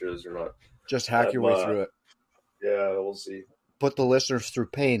able to get through this or not. Just hack your way through it. Yeah, we'll see. Put the listeners through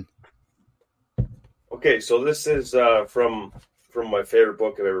pain. Okay, so this is from my favorite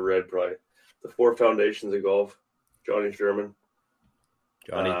book I've ever read, probably. The 4 Foundations of Golf, Johnny Sherman.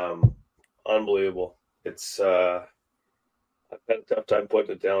 Johnny. Unbelievable. It's I've had a tough time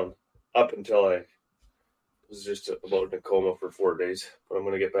putting it down up until I was just about in a coma for 4 days, but I'm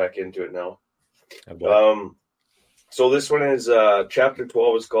going to get back into it now. So this one is chapter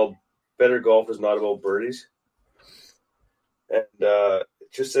 12 is called Better Golf is Not About Birdies. And it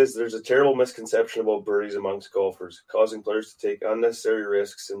just says there's a terrible misconception about birdies amongst golfers, causing players to take unnecessary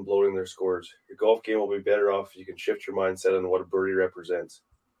risks and bloating their scores. Your golf game will be better off if you can shift your mindset on what a birdie represents.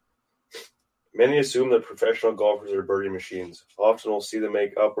 Many assume that professional golfers are birdie machines. Often we'll see them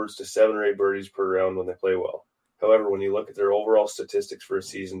make upwards to 7 or 8 birdies per round when they play well. However, when you look at their overall statistics for a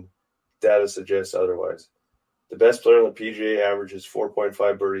season, data suggests otherwise. The best player on the PGA averages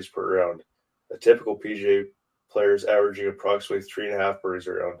 4.5 birdies per round. A typical PGA player is averaging approximately 3.5 birdies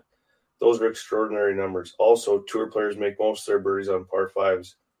a round. Those are extraordinary numbers. Also, tour players make most of their birdies on par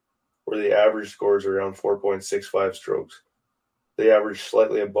 5s, where the average score is around 4.65 strokes. They average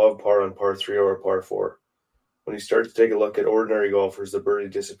slightly above par on par 3 or par 4. When you start to take a look at ordinary golfers, the birdie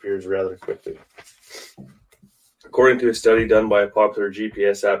disappears rather quickly. According to a study done by a popular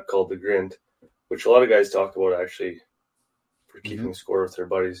GPS app called The Grint, which a lot of guys talk about actually for keeping score with their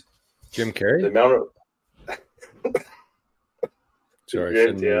buddies. Jim Carrey? The amount of Sorry,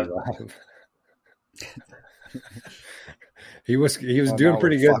 Grint, yeah. He was doing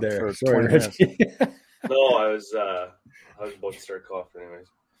pretty good there. Sorry, Reggie. No, I was about to start coughing anyways.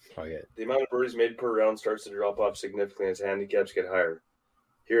 Okay. The amount of birdies made per round starts to drop off significantly as handicaps get higher.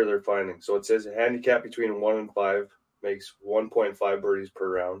 Here are their findings. So it says a handicap between 1 and 5 makes 1.5 birdies per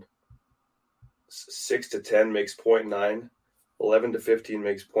round. 6 to 10 makes 0.9. 11 to 15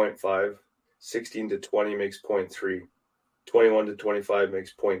 makes 0.5. 16 to 20 makes 0.3. 21 to 25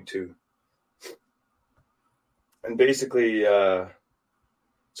 makes 0.2. And basically,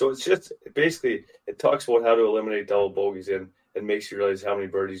 so it's just basically it talks about how to eliminate double bogeys and makes you realize how many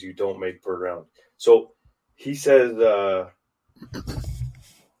birdies you don't make per round. So he says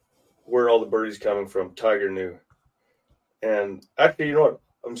where all the birdies coming from, Tiger knew. And actually, you know what?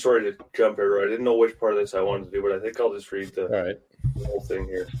 I'm sorry to jump here. I didn't know which part of this I wanted to do, but I think I'll just read the whole thing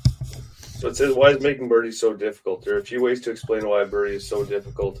here. So it says, why is making birdies so difficult? There are a few ways to explain why a birdie is so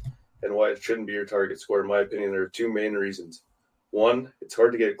difficult and why it shouldn't be your target score. In my opinion, there are 2 main reasons. One, it's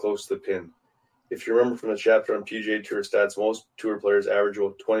hard to get close to the pin. If you remember from the chapter on PGA Tour stats, most tour players average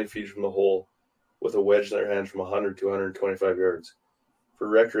about 20 feet from the hole with a wedge in their hand from 100 to 125 yards. For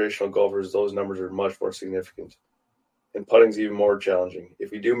recreational golfers, those numbers are much more significant. And putting's even more challenging.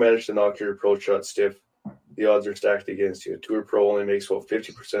 If you do manage to knock your approach shot stiff, the odds are stacked against you. A tour pro only makes about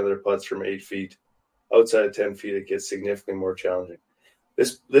 50% of their putts from 8 feet. Outside of 10 feet, it gets significantly more challenging.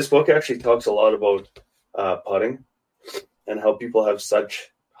 This book actually talks a lot about putting and how people have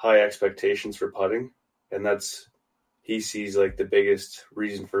such high expectations for putting. And that's, he sees like the biggest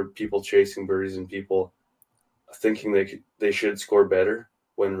reason for people chasing birdies and people thinking they should score better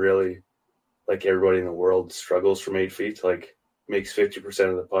when really like everybody in the world struggles from 8 feet, like makes 50%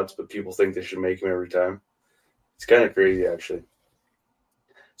 of the putts, but people think they should make them every time. It's kind of crazy, actually.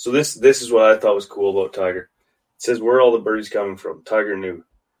 So this is what I thought was cool about Tiger. It says, where are all the birdies coming from? Tiger knew.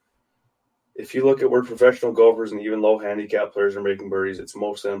 If you look at where professional golfers and even low handicap players are making birdies, it's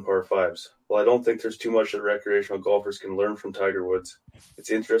mostly on par fives. Well, I don't think there's too much that recreational golfers can learn from Tiger Woods. It's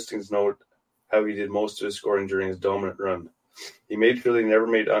interesting to note how he did most of his scoring during his dominant run. He made sure that he never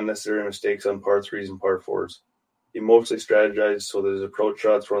made unnecessary mistakes on par threes and par fours. He mostly strategized so that his approach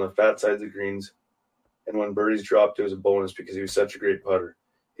shots were on the fat sides of greens, and when birdies dropped, it was a bonus because he was such a great putter.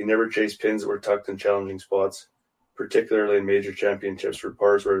 He never chased pins that were tucked in challenging spots, particularly in major championships where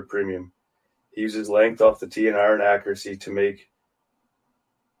pars were at a premium. He used his length off the tee and iron accuracy to make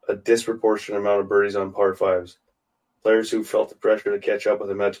a disproportionate amount of birdies on par fives. Players who felt the pressure to catch up with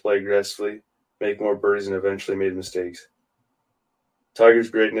him had to play aggressively, make more birdies, and eventually made mistakes. Tiger's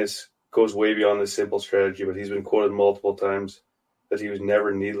greatness goes way beyond this simple strategy, but he's been quoted multiple times that he was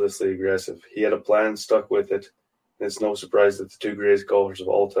never needlessly aggressive. He had a plan, stuck with it, and it's no surprise that the two greatest golfers of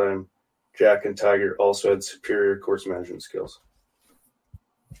all time, Jack and Tiger, also had superior course management skills.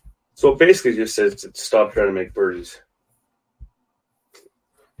 So it basically just says to stop trying to make birdies.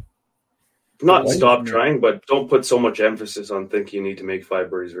 Not stop trying, but don't put so much emphasis on thinking you need to make 5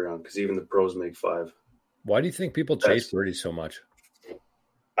 birdies around, because even the pros make 5. Why do you think people chase birdies so much?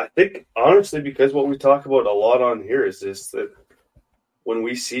 I think, honestly, because what we talk about a lot on here is this, that when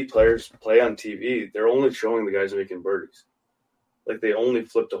we see players play on TV, they're only showing the guys making birdies. Like, they only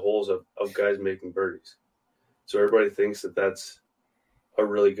flip the holes of guys making birdies. So everybody thinks that that's a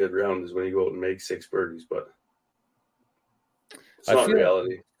really good round is when you go out and make 6 birdies, but it's not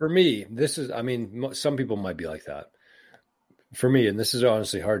reality. For me, this is, I mean, some people might be like that. For me, and this is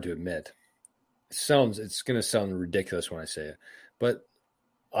honestly hard to admit, it's going to sound ridiculous when I say it, but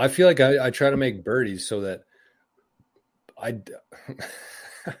I feel like I try to make birdies so that I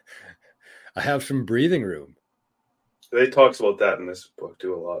have some breathing room. They talks about that in this book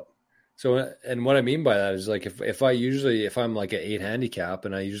too a lot. So, and what I mean by that is like, if I'm like an 8 handicap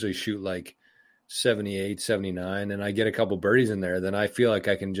and I usually shoot like 78, 79, and I get a couple birdies in there, then I feel like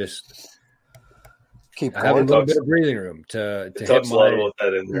I can just keep have a little bit of breathing room to it talks a lot about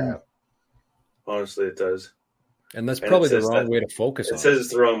that in there. Yeah. Honestly, it does. And that's probably the wrong way to focus on it. It says it's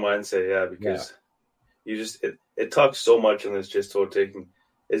the wrong mindset, yeah, because you just it talks so much in this just about and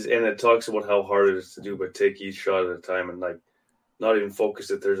it talks about how hard it is to do, but take each shot at a time and like not even focus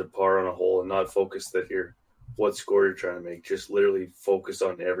that there's a par on a hole and not focus that what score you're trying to make. Just literally focus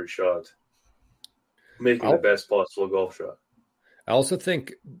on every shot. Making the best possible golf shot. I also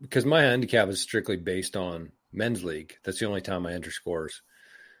think, because my handicap is strictly based on men's league, that's the only time I enter scores.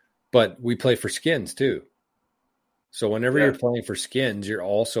 But we play for skins too. So whenever you're playing for skins, you're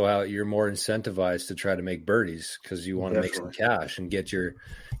also you're more incentivized to try to make birdies because you want to make some cash and get your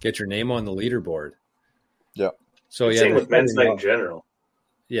name on the leaderboard. Yeah. So same with men's night in general.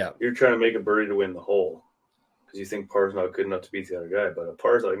 Yeah. You're trying to make a birdie to win the hole because you think par's not good enough to beat the other guy. But a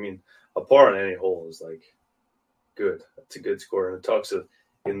par on any hole is like good. That's a good score. And it talks it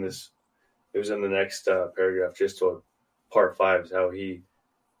was in the next paragraph just about par fives, how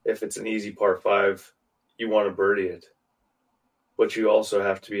if it's an easy par 5, you want to birdie it. But you also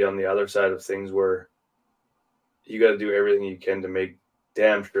have to be on the other side of things where you got to do everything you can to make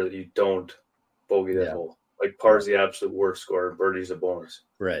damn sure that you don't bogey that hole. Like par's the absolute worst score and birdie's a bonus.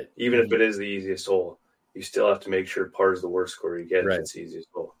 Right. Even if it is the easiest hole, you still have to make sure par's the worst score you get if it's the easiest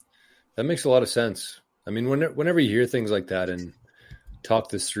hole. That makes a lot of sense. I mean, whenever you hear things like that and talk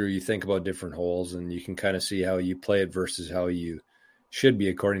this through, you think about different holes and you can kind of see how you play it versus how you should be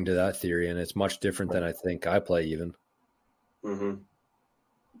according to that theory. And it's much different than I think I play even. Mm-hmm.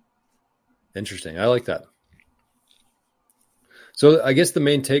 Interesting. I like that. So I guess the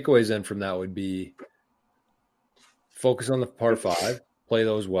main takeaways then from that would be focus on the par 5, play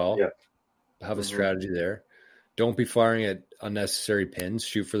those well, have a strategy there. Don't be firing at unnecessary pins,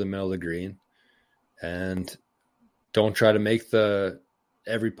 shoot for the middle of the green, and don't try to make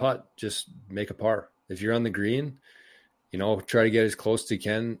every putt, just make a par. If you're on the green, try to get as close to you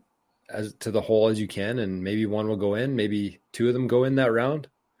can to the hole as you can, and maybe one will go in, maybe 2 of them go in that round.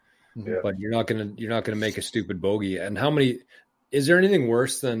 Yeah. But you're not gonna make a stupid bogey. And is there anything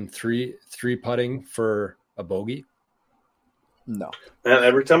worse than three putting for a bogey? No. And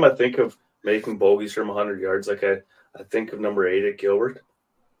every time I think of making bogeys from 100 yards, like I think of number 8 at Gilbert,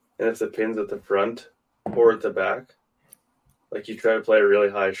 and if the pin's at the front or at the back, like you try to play a really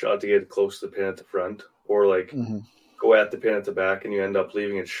high shot to get close to the pin at the front, or like go at the pin at the back and you end up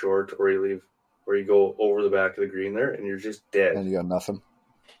leaving it short, or you go over the back of the green there and you're just dead. And you got nothing.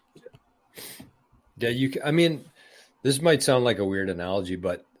 Yeah, this might sound like a weird analogy,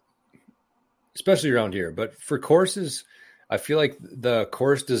 but especially around here, but for courses, I feel like the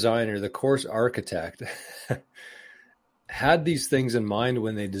course designer, the course architect had these things in mind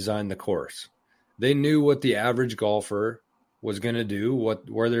when they designed the course. They knew what the average golfer was going to do,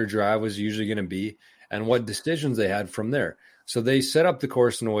 where their drive was usually going to be, and what decisions they had from there. So they set up the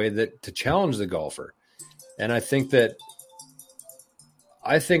course in a way that to challenge the golfer. And I think about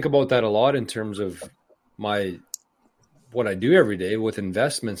that a lot in terms of what I do every day with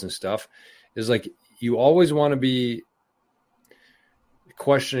investments and stuff, is like you always want to be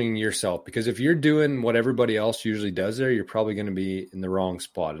questioning yourself, because if you're doing what everybody else usually does there, you're probably going to be in the wrong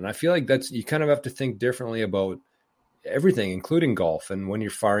spot. And I feel like you kind of have to think differently about everything, including golf, and when you're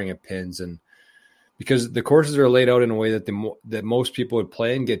firing at pins, and because the courses are laid out in a way that most people would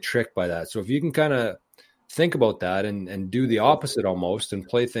play and get tricked by that. So if you can kind of think about that and do the opposite almost and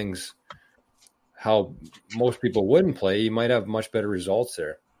play things how most people wouldn't play, you might have much better results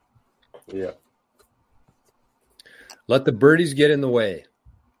there. Yeah. Let the birdies get in the way.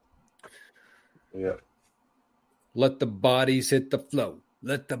 Yeah. Let the bodies hit the flow.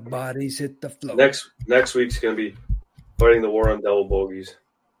 Let the bodies hit the flow. Next week's going to be fighting the war on double bogeys.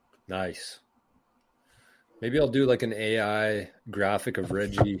 Nice. Maybe I'll do like an AI graphic of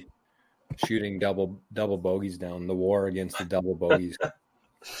Reggie shooting double bogeys down, the war against the double bogeys.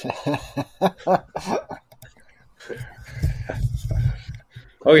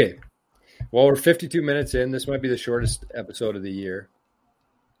 Okay. Well, we're 52 minutes in. This might be the shortest episode of the year,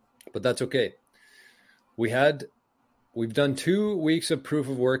 but that's okay. We've done 2 weeks of proof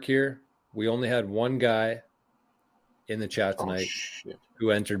of work here. We only had one guy in the chat tonight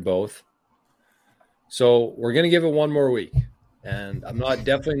who entered both. So we're going to give it one more week. And I'm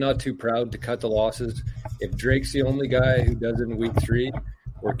definitely not too proud to cut the losses. If Drake's the only guy who does it in week 3,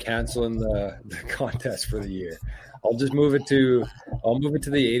 we're canceling the contest for the year. I'll move it to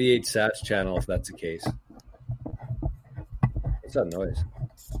the 88 Sats channel if that's the case. What's that noise?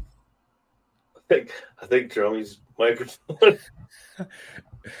 I think Drummy's microphone.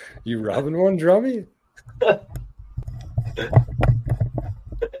 You rubbing one, Drummy? That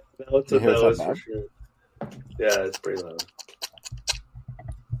was for sure. Yeah, it's pretty loud.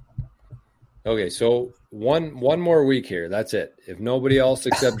 Okay, so one more week here. That's it. If nobody else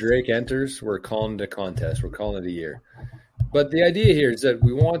except Drake enters, we're calling it a contest. We're calling it a year. But the idea here is that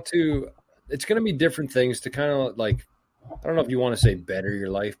it's going to be different things to kind of like, I don't know if you want to say better your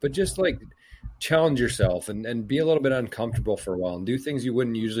life, but just like challenge yourself and be a little bit uncomfortable for a while and do things you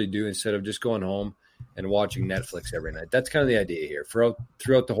wouldn't usually do instead of just going home and watching Netflix every night. That's kind of the idea here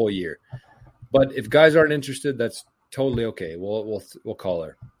throughout the whole year. But if guys aren't interested, that's totally okay. We'll call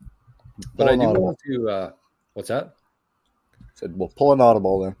her. But I do want to what's that? Said we'll pull an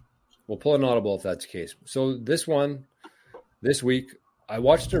audible then. We'll pull an audible if that's the case. So this week, I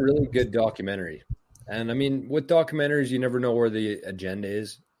watched a really good documentary. And I mean, with documentaries, you never know where the agenda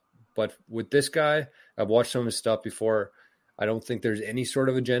is. But with this guy, I've watched some of his stuff before. I don't think there's any sort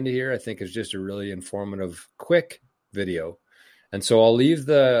of agenda here. I think it's just a really informative, quick video. And so I'll leave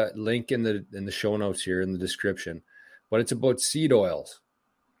the link in the show notes here in the description. But it's about seed oils.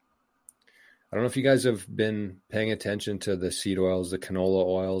 I don't know if you guys have been paying attention to the seed oils, the canola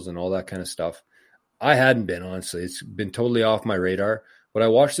oils, and all that kind of stuff. I hadn't been, honestly. It's been totally off my radar. But I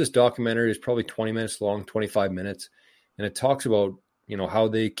watched this documentary. It's probably 20 minutes long, 25 minutes. And it talks about, how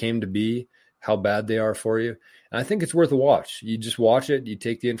they came to be, how bad they are for you. And I think it's worth a watch. You just watch it. You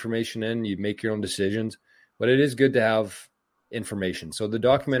take the information in. You make your own decisions. But it is good to have information. So the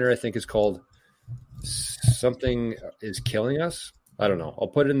documentary, I think, is called Something is Killing Us. I don't know. I'll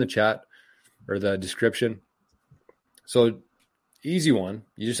put it in the chat or the description. So easy one.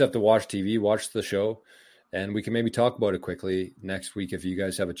 You just have to watch TV, watch the show, and we can maybe talk about it quickly next week if you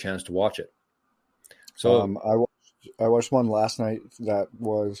guys have a chance to watch it. So I watched one last night that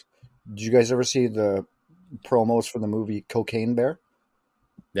was, did you guys ever see the promos for the movie Cocaine Bear?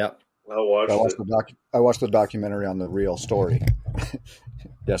 Yeah. I watched the documentary on the real story.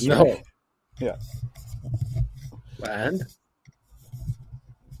 Yes. No. Yeah. And?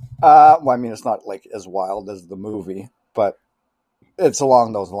 Well, I mean, it's not like as wild as the movie, but it's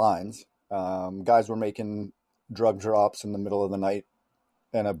along those lines. Guys were making drug drops in the middle of the night,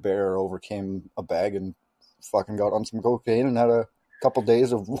 and a bear overcame a bag and fucking got on some cocaine and had a couple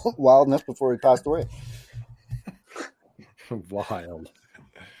days of wildness before he passed away. Wild.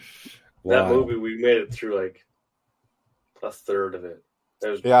 That movie, we made it through like a third of it.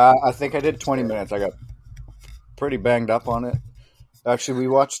 Yeah, I think I did 20 minutes. I got pretty banged up on it. Actually, we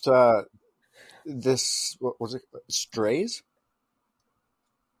watched this, what was it, Strays?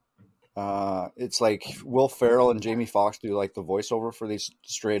 It's like Will Ferrell and Jamie Foxx do like the voiceover for these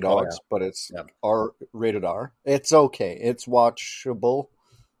stray dogs, but it's rated R. It's okay. It's watchable.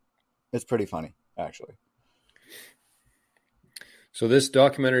 It's pretty funny, actually. So this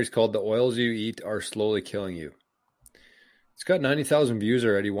documentary is called "The Oils You Eat Are Slowly Killing You." It's got 90,000 views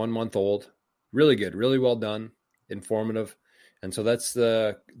already, 1 month old. Really good, really well done, informative. And so that's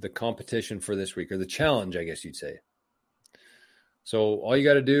the competition for this week, or the challenge, I guess you'd say. So all you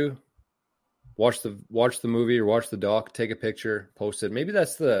got to do, watch the movie or watch the doc, take a picture, post it. Maybe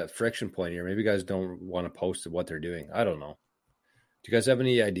that's the friction point here. Maybe you guys don't want to post what they're doing. I don't know. Do you guys have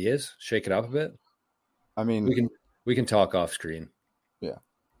any ideas? Shake it up a bit. I mean, we can talk off screen. Yeah,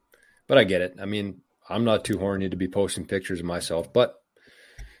 but I get it. I mean, I'm not too horny to be posting pictures of myself, but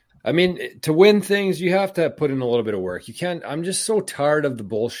I mean, to win things, you have to put in a little bit of work. You can't. I'm just so tired of the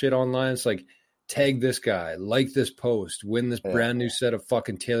bullshit online. It's like, tag this guy, like this post, win this brand new set of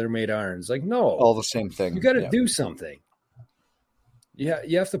fucking TaylorMade irons. Like, no, all the same thing. You got to do something. Yeah,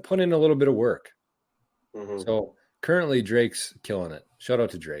 you have to put in a little bit of work. Mm-hmm. So currently, Drake's killing it. Shout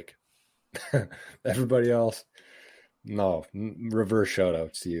out to Drake. Everybody else, no, reverse shout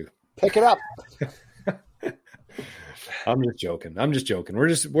outs to you. Pick it up. I'm just joking.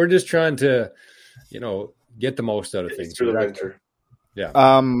 We're just trying to, get the most out of things. Through the winter. Yeah.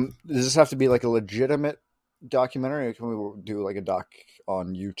 Does this have to be like a legitimate documentary, or can we do like a doc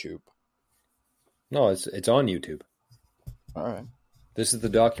on YouTube? No, it's on YouTube. All right. This is the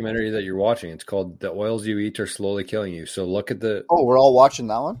documentary that you're watching. It's called "The Oils You Eat Are Slowly Killing You." So look at the. Oh, we're all watching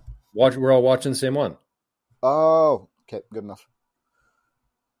that one. We're all watching the same one. Oh, okay, good enough.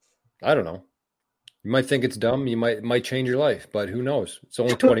 I don't know. You might think it's dumb. You might change your life, but who knows? It's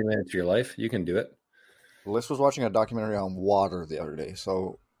only 20 minutes of your life. You can do it. Liz was watching a documentary on water the other day,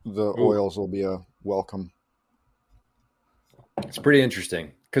 so the oils will be a welcome. It's pretty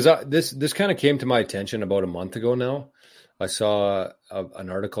interesting because this kind of came to my attention about a month ago now. I saw an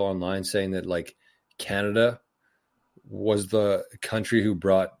article online saying that like Canada was the country who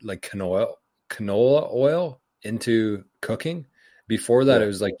brought like canola oil into cooking. Before that, it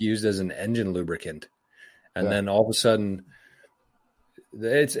was like used as an engine lubricant. And then all of a sudden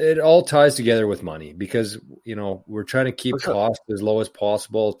it all ties together with money because, we're trying to keep costs as low as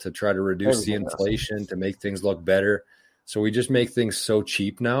possible to try to reduce the inflation, to make things look better. So we just make things so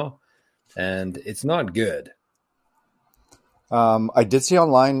cheap now, and it's not good. I did see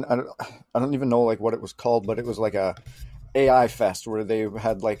online, I don't even know like what it was called, but it was like a AI fest where they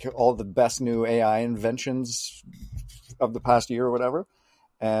had like all the best new AI inventions of the past year or whatever.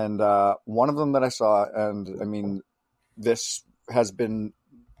 And one of them that I saw, and I mean, this has been,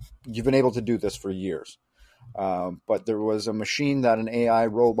 you've been able to do this for years. But there was a machine that an AI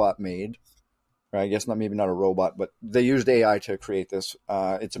robot made, or I guess maybe not a robot, but they used AI to create this.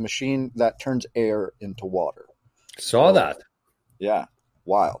 It's a machine that turns air into water. Saw that. Yeah.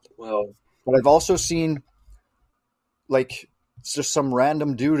 Wild. Well, but I've also seen like just some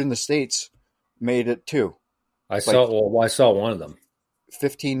random dude in the States made it too. I saw one of them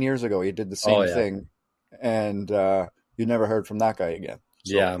 15 years ago. He did the same thing, and you never heard from that guy again.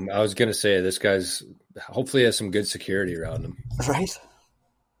 So, yeah, I was going to say this guy's hopefully has some good security around him. Right.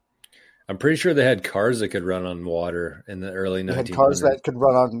 I'm pretty sure they had cars that could run on water in the early 1900s. They had cars that could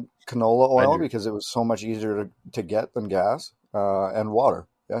run on canola oil because it was so much easier to get than gas and water.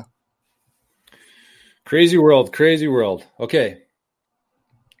 Yeah. Crazy world. Okay.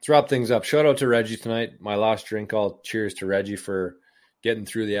 Let's wrap things up. Shout out to Reggie tonight. My last drink. I'll cheers to Reggie for getting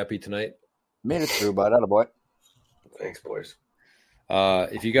through the epi tonight. Made it through, bud. Attaboy. Thanks, boys.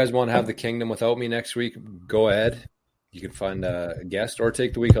 If you guys want to have the kingdom without me next week, go ahead. You can find a guest or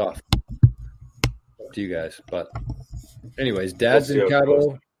take the week off. Up to you guys. But anyways, Dad's in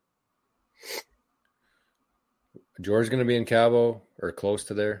Cabo. George's going to be in Cabo or close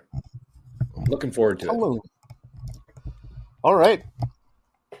to there. Looking forward to it. All right.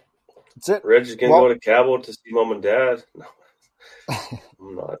 That's it. Reggie's going to go to Cabo to see Mom and Dad. No,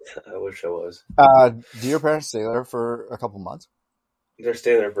 I'm not. I wish I was. Do your parents stay there for a couple months? They're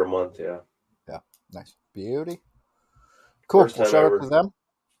staying there for a month, yeah. Yeah, nice. Beauty. Cool. Well, shout out to them.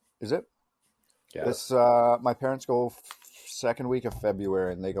 Is it? Yeah. This, my parents go second week of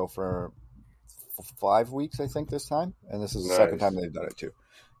February, and they go for 5 weeks, I think, this time. And this is the second time they've done it, too.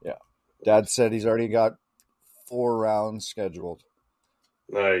 Yeah. Dad said he's already got 4 rounds scheduled.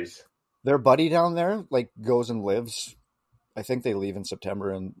 Nice. Their buddy down there, like, goes and lives. I think they leave in September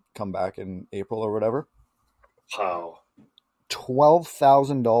and come back in April or whatever. Wow.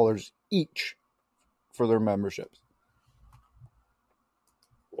 $12,000 each for their memberships.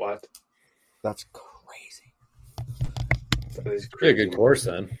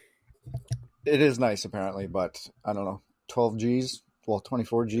 It is nice, apparently, but I don't know. 12 G's, well,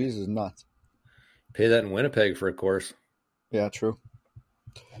 24 G's is nuts. Pay that in Winnipeg for a course. Yeah, true.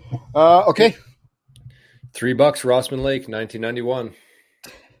 Okay. $3 Rossman Lake, 1991.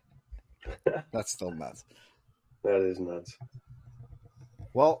 That's still nuts. That is nuts.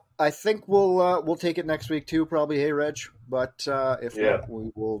 Well, I think we'll take it next week too, probably. Hey, Reg. But if not,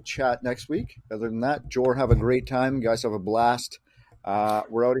 we will chat next week. Other than that, Jor, have a great time. You guys have a blast.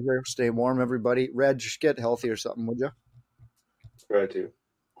 We're out of here. Stay warm, everybody. Reg, just get healthy or something, would you? Right, too.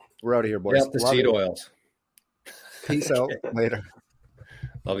 We're out of here, boys. Get off the seed oils. Peace out. Later.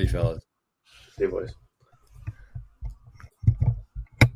 Love you, fellas. See you, boys.